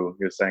 who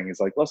he was saying,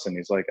 he's like, listen,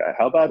 he's like,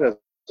 how about as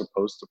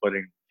opposed to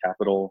putting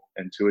capital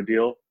into a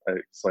deal?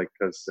 It's like,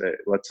 because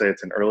let's say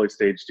it's an early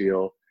stage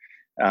deal.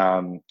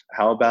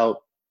 How about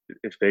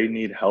if they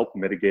need help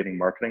mitigating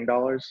marketing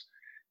dollars,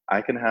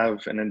 I can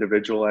have an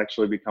individual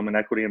actually become an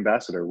equity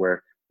ambassador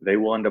where they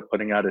will end up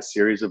putting out a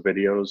series of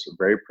videos,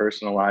 very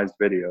personalized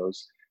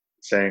videos,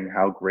 saying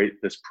how great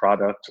this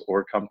product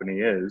or company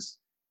is.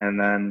 And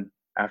then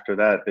after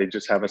that, they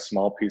just have a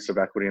small piece of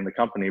equity in the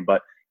company,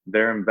 but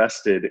they're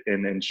invested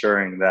in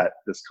ensuring that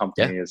this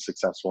company is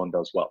successful and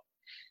does well.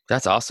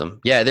 That's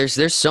awesome. Yeah,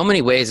 there's so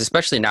many ways,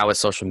 especially now with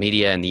social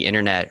media and the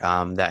internet,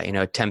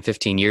 that 10,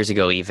 15 years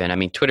ago even. I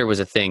mean, Twitter was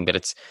a thing, but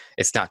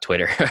it's not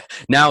Twitter.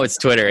 Now it's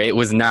Twitter. It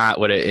was not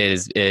what it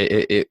is.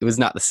 It was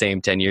not the same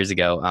 10 years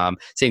ago.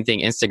 Same thing,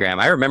 Instagram.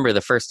 I remember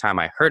the first time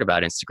I heard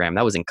about Instagram,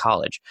 that was in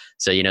college.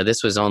 So,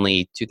 this was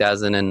only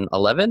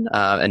 2011.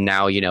 And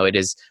now, it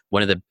is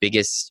one of the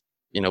biggest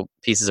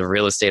pieces of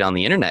real estate on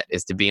the internet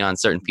is to be on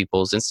certain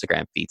people's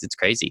Instagram feeds. It's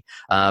crazy.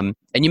 And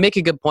you make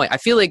a good point. I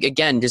feel like,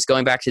 again, just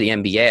going back to the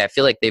NBA, I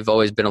feel like they've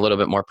always been a little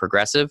bit more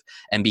progressive.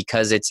 And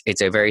because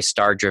it's a very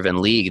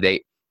star-driven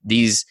league,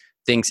 these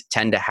things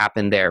tend to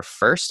happen there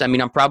first. I mean,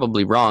 I'm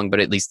probably wrong, but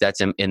at least that's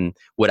in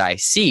what I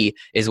see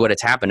is what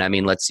has happened. I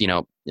mean, let's,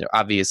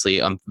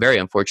 obviously very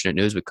unfortunate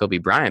news with Kobe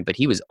Bryant, but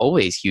he was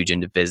always huge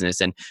into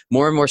business. And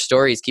more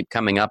stories keep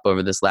coming up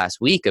over this last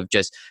week of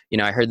just,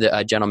 I heard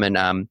the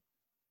gentleman,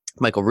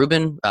 Michael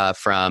Rubin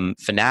from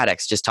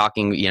Fanatics just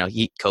talking,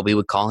 Kobe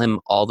would call him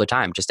all the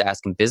time just to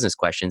ask him business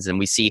questions. And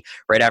we see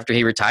right after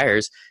he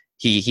retires,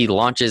 he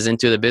launches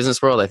into the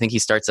business world. I think he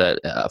starts a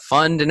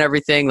fund and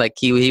everything. Like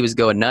he was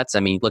going nuts.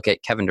 I mean, look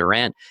at Kevin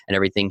Durant and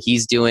everything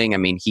he's doing. I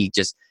mean, he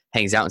just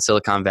hangs out in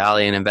Silicon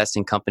Valley and invests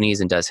in companies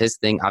and does his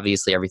thing.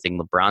 Obviously, everything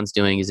LeBron's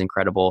doing is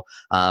incredible.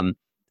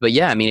 But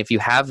yeah, I mean, if you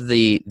have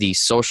the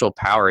social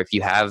power, if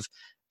you have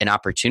an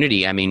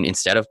opportunity, I mean,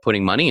 instead of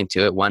putting money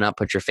into it, why not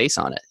put your face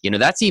on it?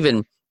 That's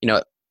even,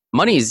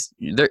 money's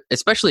there,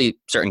 especially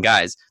certain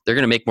guys, they're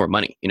going to make more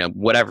money,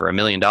 whatever $1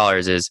 million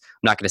is. I'm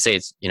not going to say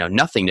it's,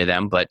 nothing to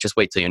them, but just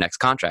wait till your next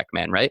contract,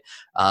 man. Right.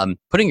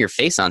 Putting your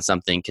face on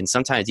something can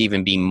sometimes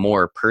even be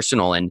more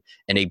personal and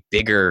a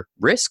bigger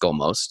risk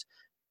almost,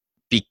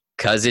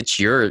 because it's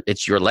your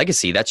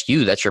legacy. That's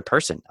you. That's your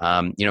person.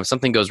 If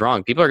something goes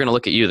wrong, people are going to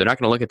look at you. They're not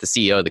going to look at the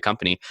CEO of the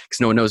company because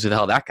no one knows who the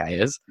hell that guy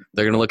is.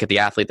 They're going to look at the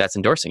athlete that's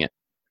endorsing it.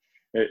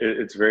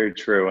 It's very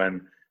true.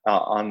 And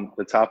on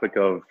the topic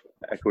of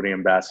equity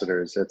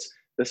ambassadors,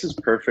 this is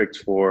perfect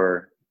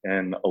for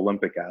an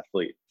Olympic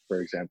athlete,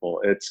 for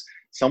example. It's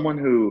someone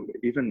who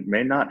even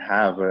may not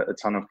have a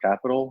ton of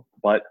capital,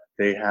 but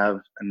they have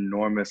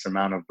enormous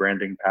amount of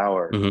branding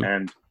power. Mm-hmm.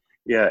 And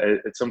yeah,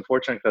 it's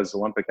unfortunate because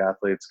Olympic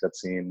athletes get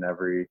seen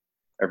every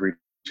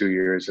 2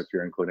 years if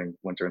you're including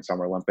Winter and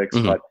Summer Olympics.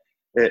 Mm-hmm. But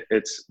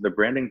it's the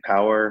branding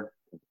power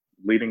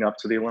leading up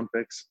to the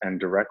Olympics and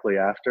directly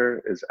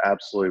after is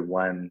absolutely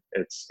when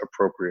it's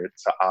appropriate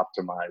to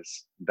optimize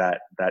that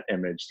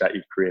image that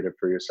you've created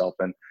for yourself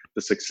and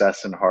the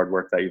success and hard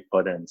work that you've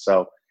put in.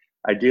 So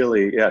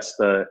ideally, yes,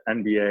 the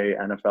NBA,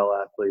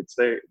 NFL athletes,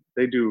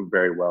 they do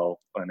very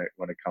well when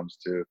it comes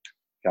to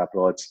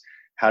capital. It's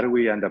how do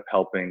we end up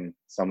helping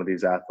some of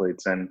these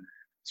athletes and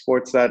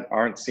sports that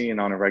aren't seen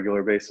on a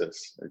regular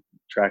basis, like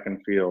track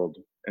and field,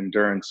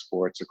 endurance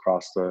sports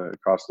across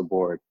the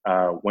board,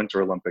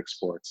 Winter Olympic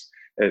sports.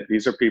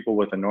 These are people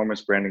with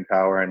enormous branding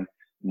power, and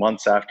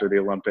months after the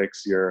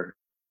Olympics, you're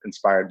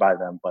inspired by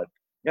them. But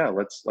yeah,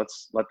 let's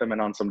let them in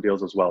on some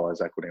deals as well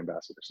as equity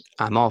ambassadors.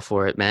 I'm all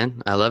for it,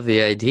 man. I love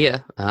the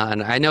idea.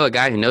 And I know a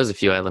guy who knows a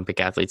few Olympic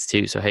athletes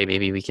too. So, hey,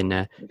 maybe we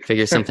can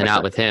figure something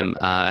out with him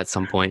at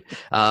some point.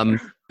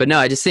 But no,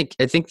 I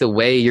think the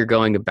way you're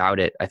going about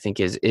it, I think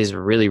is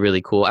really,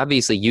 really cool.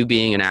 Obviously, you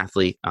being an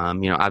athlete,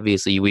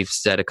 obviously we've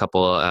said a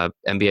couple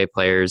NBA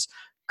players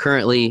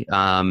currently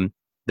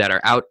that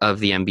are out of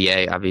the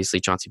NBA. Obviously,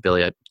 Chauncey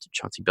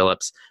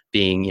Billups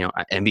being,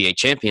 NBA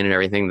champion and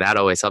everything, that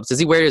always helps. Does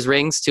he wear his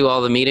rings to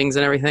all the meetings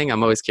and everything?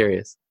 I'm always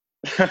curious.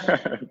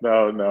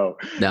 No.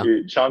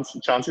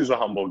 Chauncey's a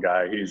humble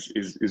guy.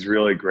 He's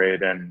really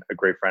great and a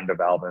great friend of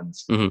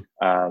Alvin's.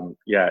 Mm-hmm.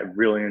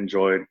 Really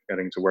enjoyed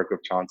getting to work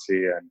with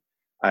Chauncey, and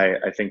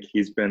I think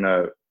he's been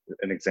an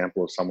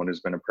example of someone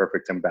who's been a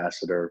perfect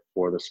ambassador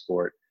for the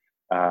sport.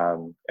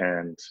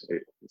 And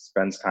he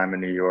spends time in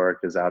New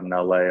York, is out in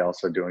LA,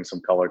 also doing some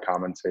color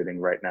commentating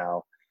right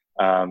now.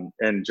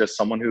 And just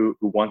someone who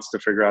wants to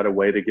figure out a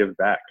way to give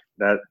back.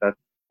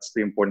 That's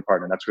the important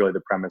part. And that's really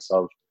the premise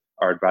of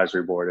our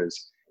advisory board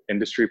is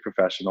industry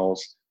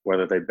professionals,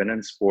 whether they've been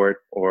in sport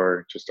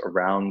or just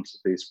around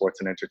the sports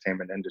and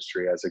entertainment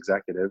industry as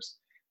executives,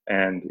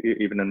 and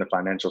even in the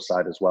financial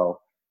side as well.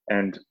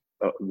 And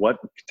what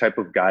type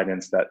of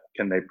guidance that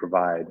can they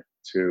provide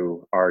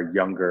to our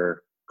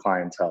younger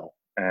clientele?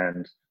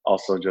 And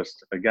also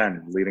just,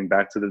 again, leading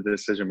back to the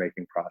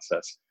decision-making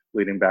process,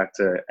 leading back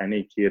to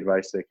any key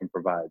advice they can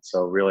provide.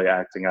 So really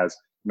acting as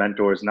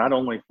mentors, not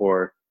only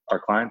for our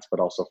clients,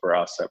 but also for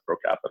us at Pro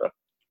Capita.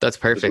 That's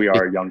perfect. We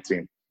are a young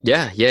team.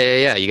 Yeah.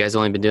 You guys have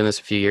only been doing this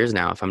a few years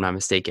now, if I'm not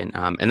mistaken.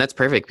 And that's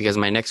perfect because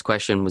my next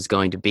question was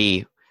going to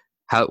be,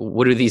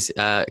 what do these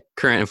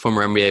current and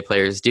former NBA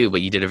players do?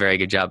 But you did a very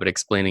good job at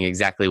explaining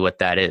exactly what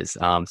that is.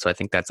 So I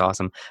think that's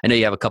awesome. I know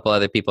you have a couple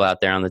other people out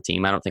there on the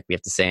team. I don't think we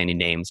have to say any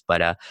names,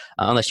 but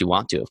unless you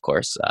want to, of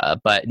course.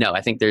 But no,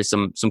 I think there's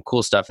some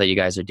cool stuff that you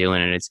guys are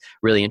doing, and it's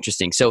really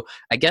interesting. So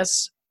I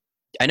guess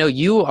I know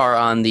you are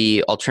on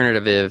the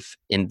alternative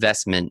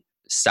investment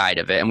side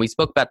of it, and we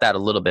spoke about that a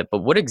little bit, but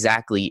what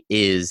exactly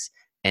is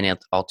an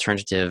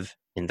alternative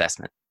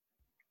investment?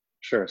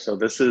 Sure. So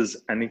this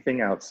is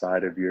anything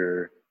outside of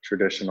your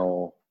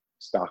traditional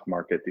stock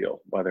market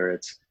deal, whether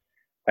it's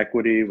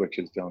equity, which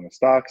is dealing with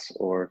stocks,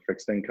 or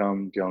fixed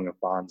income, dealing with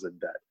bonds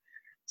and debt.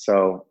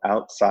 So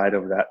outside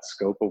of that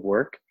scope of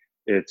work,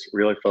 it's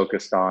really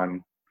focused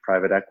on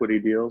private equity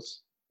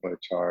deals,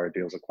 which are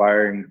deals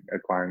acquiring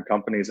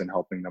companies and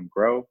helping them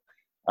grow.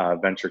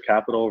 Venture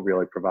capital,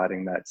 really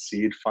providing that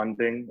seed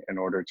funding in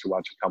order to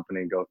watch a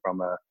company go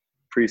from a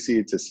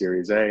pre-seed to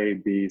Series A,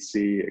 B,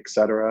 C, et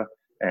cetera,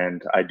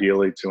 and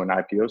ideally to an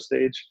IPO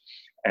stage.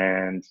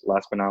 And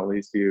last but not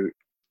least, you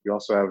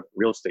also have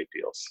real estate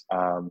deals.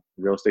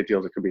 Real estate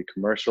deals, it could be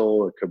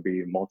commercial, it could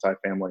be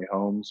multifamily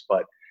homes,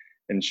 but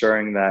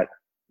ensuring that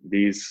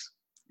these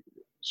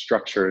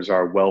structures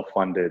are well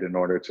funded in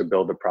order to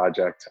build a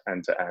project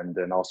end to end,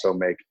 and also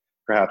make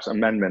perhaps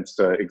amendments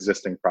to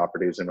existing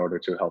properties in order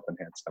to help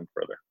enhance them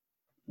further.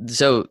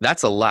 So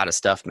that's a lot of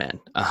stuff, man.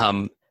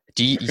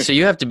 So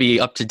you have to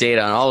be up to date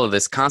on all of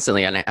this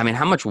constantly. And I mean,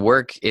 how much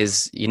work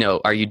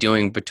are you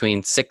doing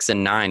between 6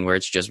 and 9 where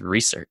it's just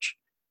research?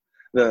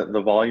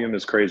 The volume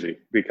is crazy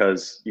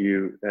because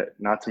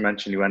not to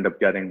mention you end up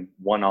getting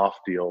one-off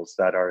deals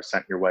that are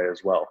sent your way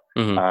as well.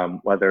 Mm-hmm.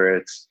 Whether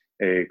it's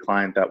a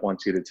client that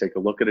wants you to take a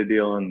look at a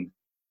deal and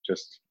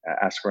just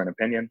ask for an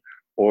opinion,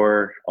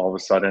 or all of a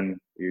sudden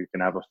you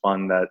can have a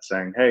fund that's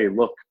saying, hey,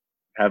 look,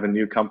 have a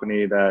new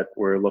company that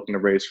we're looking to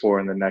raise for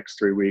in the next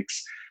 3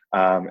 weeks.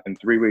 In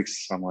 3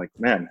 weeks, I'm like,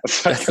 man,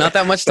 that's not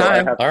that much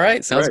time. All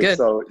right. Sounds good.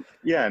 So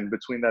yeah. And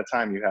between that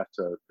time, you have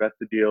to vet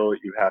the deal.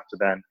 You have to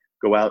then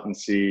go out and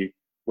see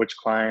which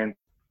clients,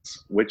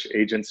 which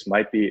agents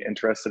might be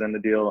interested in the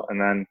deal. And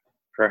then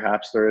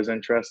perhaps there is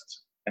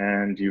interest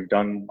and you've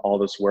done all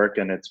this work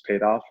and it's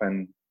paid off.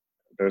 And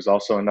there's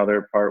also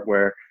another part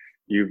where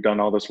you've done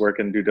all this work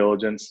in due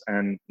diligence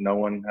and no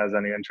one has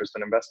any interest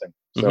in investing.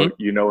 So mm-hmm.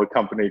 You know a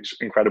company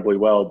incredibly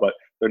well, but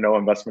there are no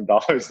investment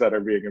dollars that are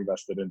being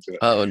invested into it.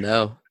 Oh,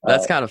 no.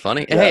 That's kind of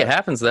funny. Yeah. Hey, it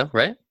happens though,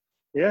 right?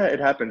 Yeah, it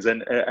happens.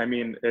 And I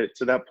mean,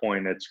 to that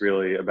point, it's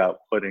really about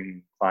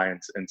putting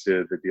clients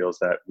into the deals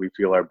that we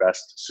feel are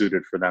best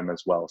suited for them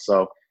as well.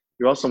 So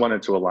you also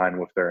wanted to align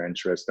with their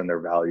interests and their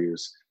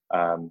values.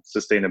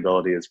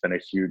 Sustainability has been a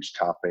huge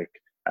topic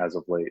as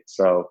of late.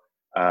 So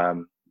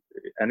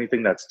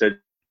anything that's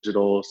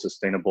digital,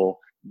 sustainable,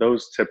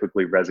 those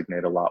typically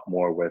resonate a lot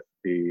more with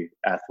the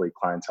athlete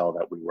clientele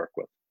that we work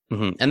with.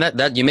 Mm-hmm. And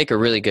that you make a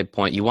really good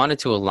point. You wanted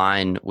to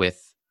align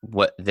with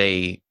what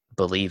they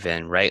believe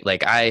in, right?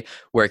 Like I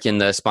work in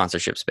the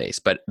sponsorship space,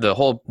 but the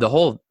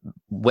whole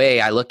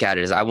way I look at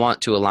it is I want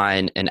to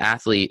align an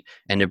athlete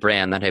and a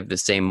brand that have the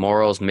same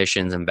morals,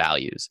 missions, and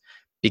values.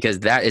 because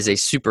that is a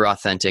super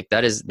authentic,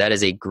 that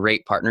is a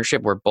great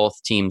partnership where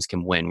both teams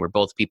can win, where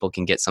both people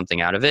can get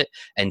something out of it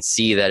and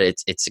see that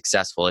it's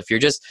successful. If you're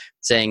just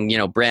saying,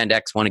 brand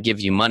X want to give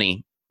you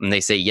money and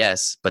they say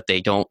yes, but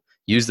they don't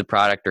use the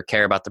product or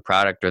care about the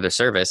product or the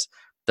service,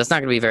 that's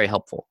not going to be very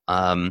helpful.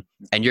 And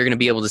you're going to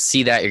be able to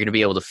see that. You're going to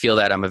be able to feel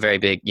that. I'm a very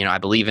big, I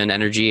believe in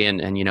energy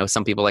and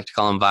some people like to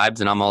call them vibes,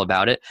 and I'm all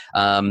about it.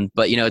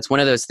 But, it's one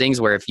of those things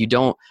where if you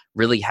don't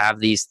really have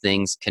these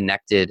things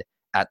connected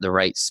at the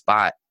right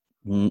spot,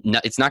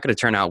 it's not going to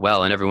turn out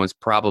well, and everyone's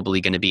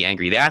probably going to be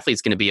angry. The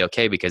athlete's going to be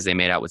okay because they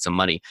made out with some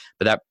money,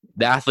 but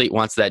the athlete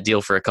wants that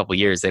deal for a couple of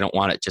years. They don't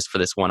want it just for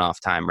this one-off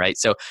time, right?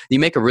 So you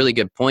make a really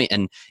good point.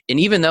 And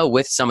even though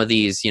with some of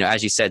these,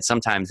 as you said,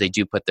 sometimes they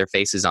do put their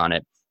faces on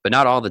it, but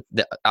not all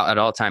at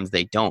all times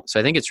they don't. So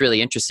I think it's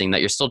really interesting that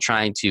you're still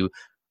trying to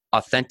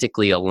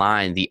authentically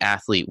align the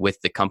athlete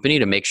with the company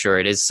to make sure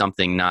it is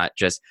something, not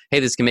just, hey,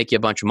 this can make you a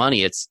bunch of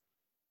money. It's,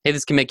 hey,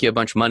 this can make you a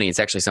bunch of money. It's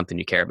actually something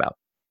you care about.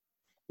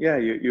 Yeah,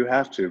 you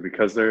have to,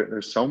 because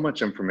there's so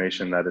much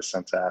information that is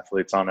sent to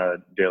athletes on a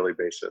daily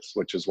basis,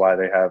 which is why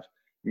they have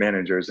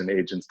managers and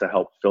agents to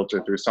help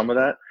filter through some of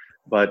that.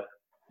 But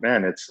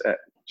man, it's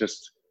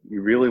just,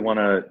 you really want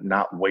to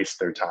not waste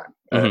their time.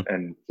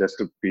 And just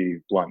to be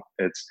blunt,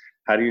 it's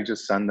how do you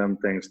just send them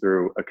things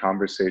through a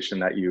conversation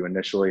that you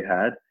initially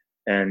had,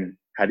 and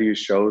how do you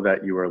show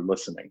that you are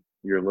listening?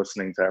 You're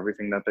listening to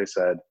everything that they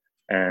said,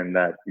 and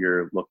that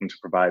you're looking to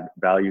provide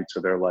value to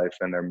their life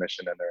and their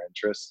mission and their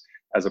interests,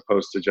 as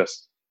opposed to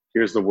just,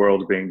 here's the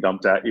world being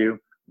dumped at you,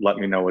 let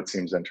me know what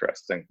seems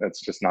interesting. That's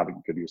just not a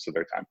good use of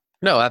their time.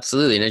 No,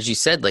 absolutely. And as you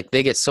said, like,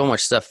 they get so much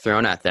stuff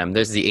thrown at them.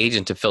 There's the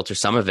agent to filter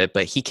some of it,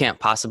 but he can't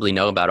possibly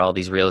know about all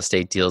these real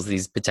estate deals,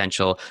 these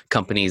potential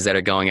companies that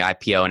are going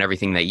IPO and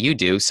everything that you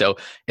do. So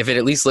if it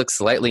at least looks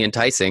slightly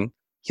enticing,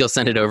 he'll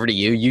send it over to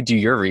you. You do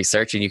your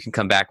research, and you can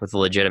come back with a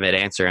legitimate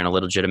answer and a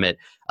legitimate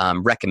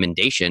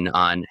recommendation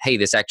on, hey,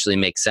 this actually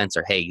makes sense,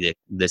 or hey,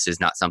 this is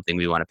not something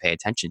we want to pay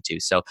attention to.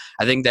 So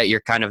I think that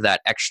you're kind of that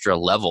extra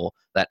level,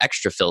 that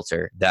extra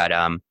filter that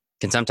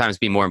can sometimes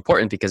be more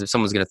important, because if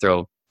someone's going to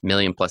throw $1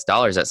 million+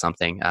 at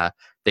something,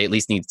 they at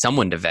least need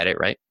someone to vet it,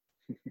 right?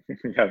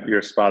 Yeah,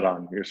 you're spot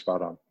on. You're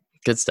spot on.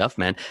 Good stuff,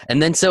 man.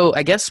 And then, so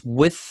I guess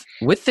with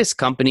this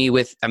company,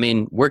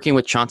 working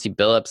with Chauncey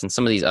Billups and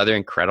some of these other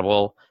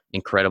incredible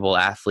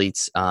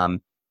athletes,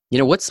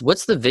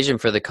 what's the vision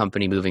for the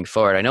company moving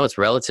forward? I know it's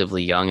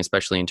relatively young,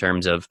 especially in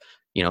terms of,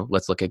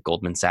 let's look at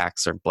Goldman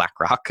Sachs or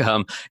BlackRock.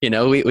 You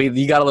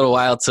got a little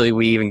while till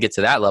we even get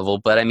to that level.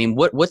 But I mean,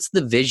 what's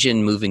the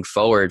vision moving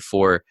forward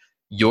for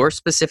your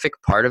specific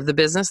part of the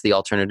business, the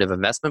alternative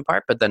investment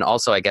part, but then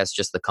also, I guess,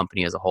 just the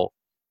company as a whole?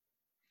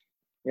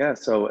 Yeah.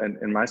 So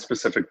in my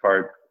specific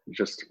part,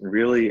 just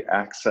really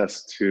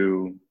access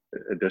to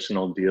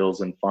additional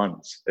deals and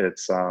funds.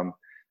 It's,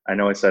 I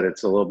know I said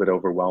it's a little bit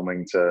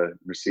overwhelming to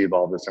receive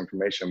all this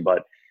information,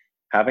 but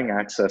having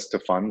access to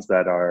funds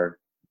that are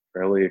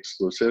fairly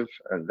exclusive,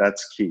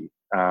 that's key.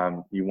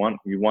 You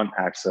want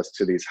access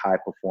to these high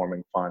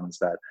performing funds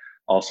that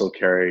also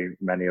carry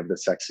many of the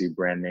sexy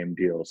brand name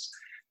deals.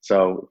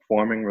 So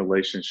forming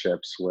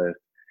relationships with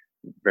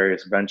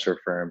various venture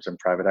firms and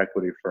private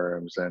equity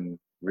firms and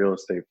real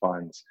estate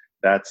funds,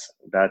 that's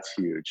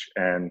huge.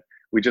 And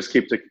we just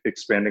keep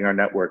expanding our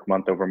network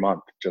month over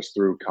month, just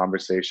through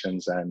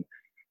conversations and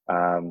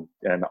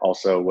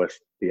also with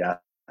the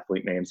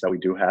athlete names that we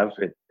do have.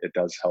 It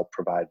does help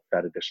provide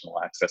that additional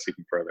access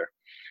even further.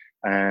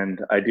 And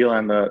ideally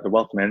on the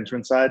wealth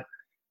management side,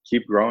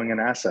 keep growing in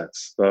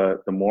assets. The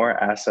more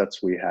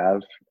assets we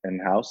have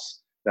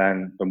in-house,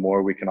 then the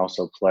more we can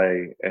also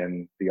play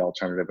in the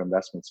alternative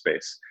investment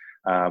space.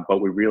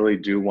 But we really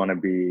do want to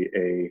be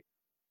a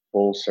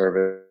full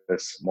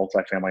service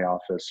multifamily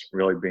office,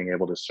 really being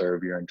able to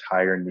serve your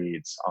entire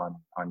needs on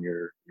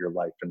your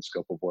life and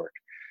scope of work.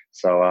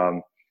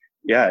 So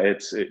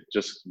it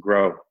just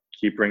grow,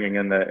 keep bringing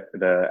in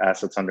the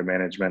assets under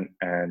management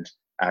and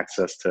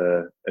access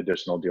to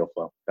additional deal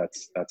flow.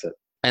 That's it.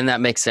 And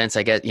that makes sense.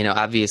 I get,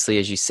 obviously,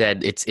 as you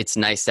said, it's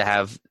nice to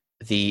have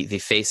the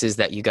faces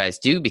that you guys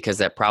do, because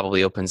that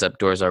probably opens up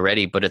doors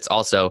already, but it's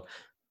also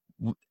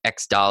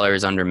X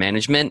dollars under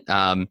management.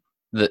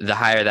 The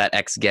higher that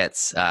X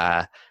gets,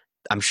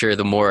 I'm sure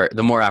the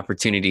more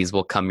opportunities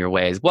will come your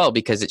way as well,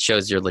 because it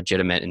shows you're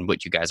legitimate in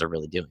what you guys are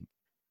really doing.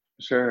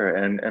 Sure.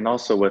 And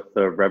also with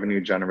the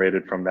revenue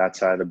generated from that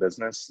side of the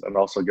business, it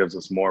also gives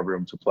us more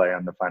room to play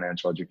on the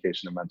financial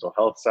education and mental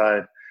health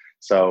side.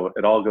 So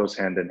it all goes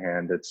hand in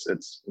hand.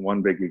 It's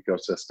one big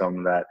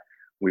ecosystem that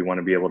we want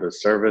to be able to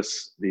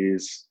service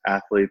these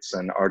athletes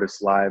and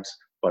artists' lives,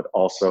 but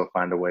also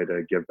find a way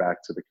to give back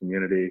to the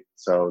community.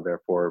 So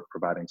therefore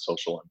providing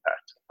social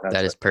impact.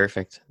 That is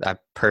perfect.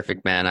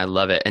 Perfect, man. I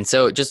love it. And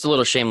so just a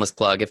little shameless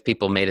plug, if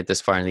people made it this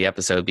far in the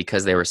episode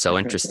because they were so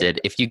interested,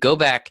 if you go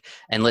back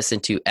and listen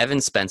to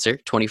Evan Spencer,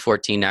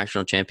 2014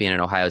 national champion at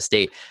Ohio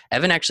State,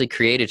 Evan actually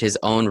created his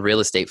own real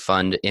estate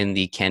fund in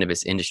the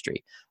cannabis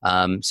industry.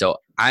 So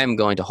I'm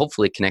going to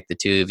hopefully connect the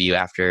two of you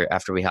after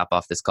we hop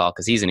off this call,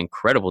 because he's an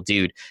incredible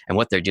dude and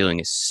what they're doing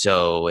is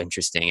so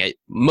interesting.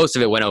 Most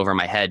of it went over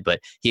my head, but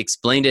he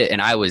explained it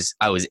and I was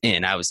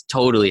in. I was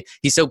totally.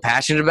 He's so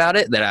passionate about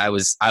it that I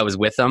was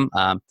with him.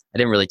 I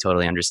didn't really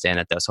totally understand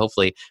it though, so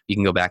hopefully you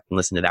can go back and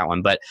listen to that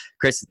one. But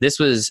Chris, this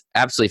was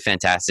absolutely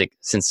fantastic.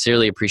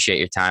 Sincerely appreciate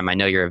your time. I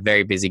know you're a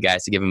very busy guy,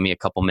 so giving me a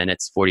couple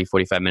minutes, 40,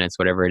 45 minutes,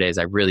 whatever it is,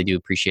 I really do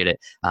appreciate it.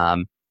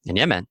 And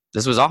yeah, man,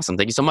 this was awesome.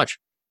 Thank you so much.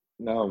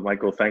 No,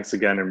 Michael, thanks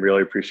again, and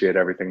really appreciate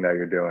everything that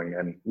you're doing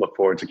and look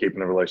forward to keeping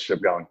the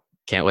relationship going.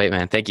 Can't wait,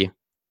 man. Thank you.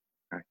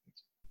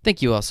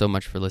 Thank you all so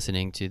much for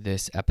listening to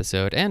this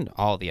episode and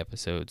all the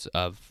episodes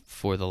of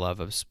For the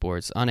Love of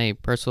Sports. On a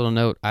personal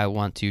note, I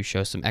want to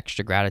show some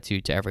extra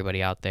gratitude to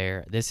everybody out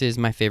there. This is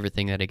my favorite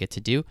thing that I get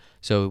to do.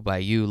 So by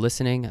you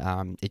listening,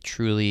 it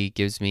truly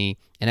gives me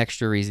an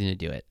extra reason to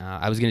do it.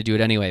 I was going to do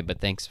it anyway,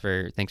 but thanks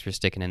for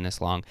sticking in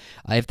this long.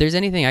 If there's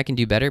anything I can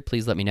do better,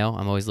 please let me know.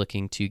 I'm always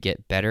looking to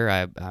get better.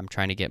 I'm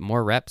trying to get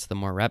more reps. The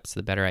more reps,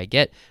 the better I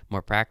get.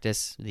 More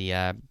practice,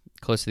 the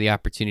closer the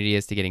opportunity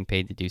is to getting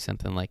paid to do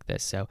something like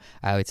this. So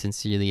I would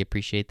sincerely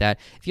appreciate that.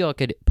 If you all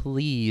could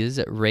please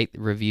rate,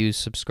 review,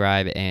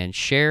 subscribe, and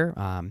share,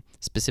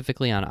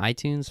 specifically on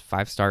iTunes.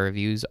 5-star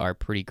reviews are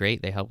pretty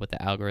great. They help with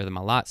the algorithm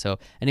a lot. So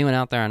anyone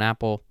out there on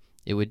Apple,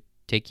 it would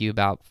take you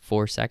about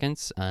 4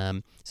 seconds.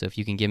 So if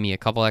you can give me a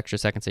couple extra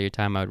seconds of your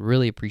time, I would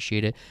really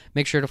appreciate it.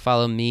 Make sure to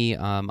follow me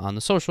on the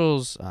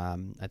socials.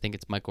 I think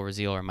it's Michael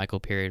Raziel or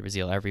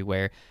Michael.Raziel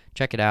everywhere.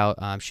 Check it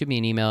out. Shoot me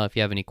an email if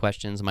you have any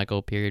questions,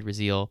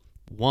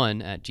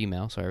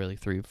 Michael.Raziel1@gmail.com. So I really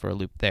threw you for a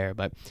loop there.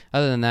 But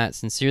other than that,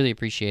 sincerely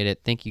appreciate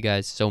it. Thank you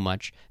guys so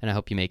much, and I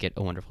hope you make it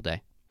a wonderful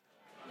day.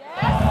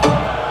 Yes!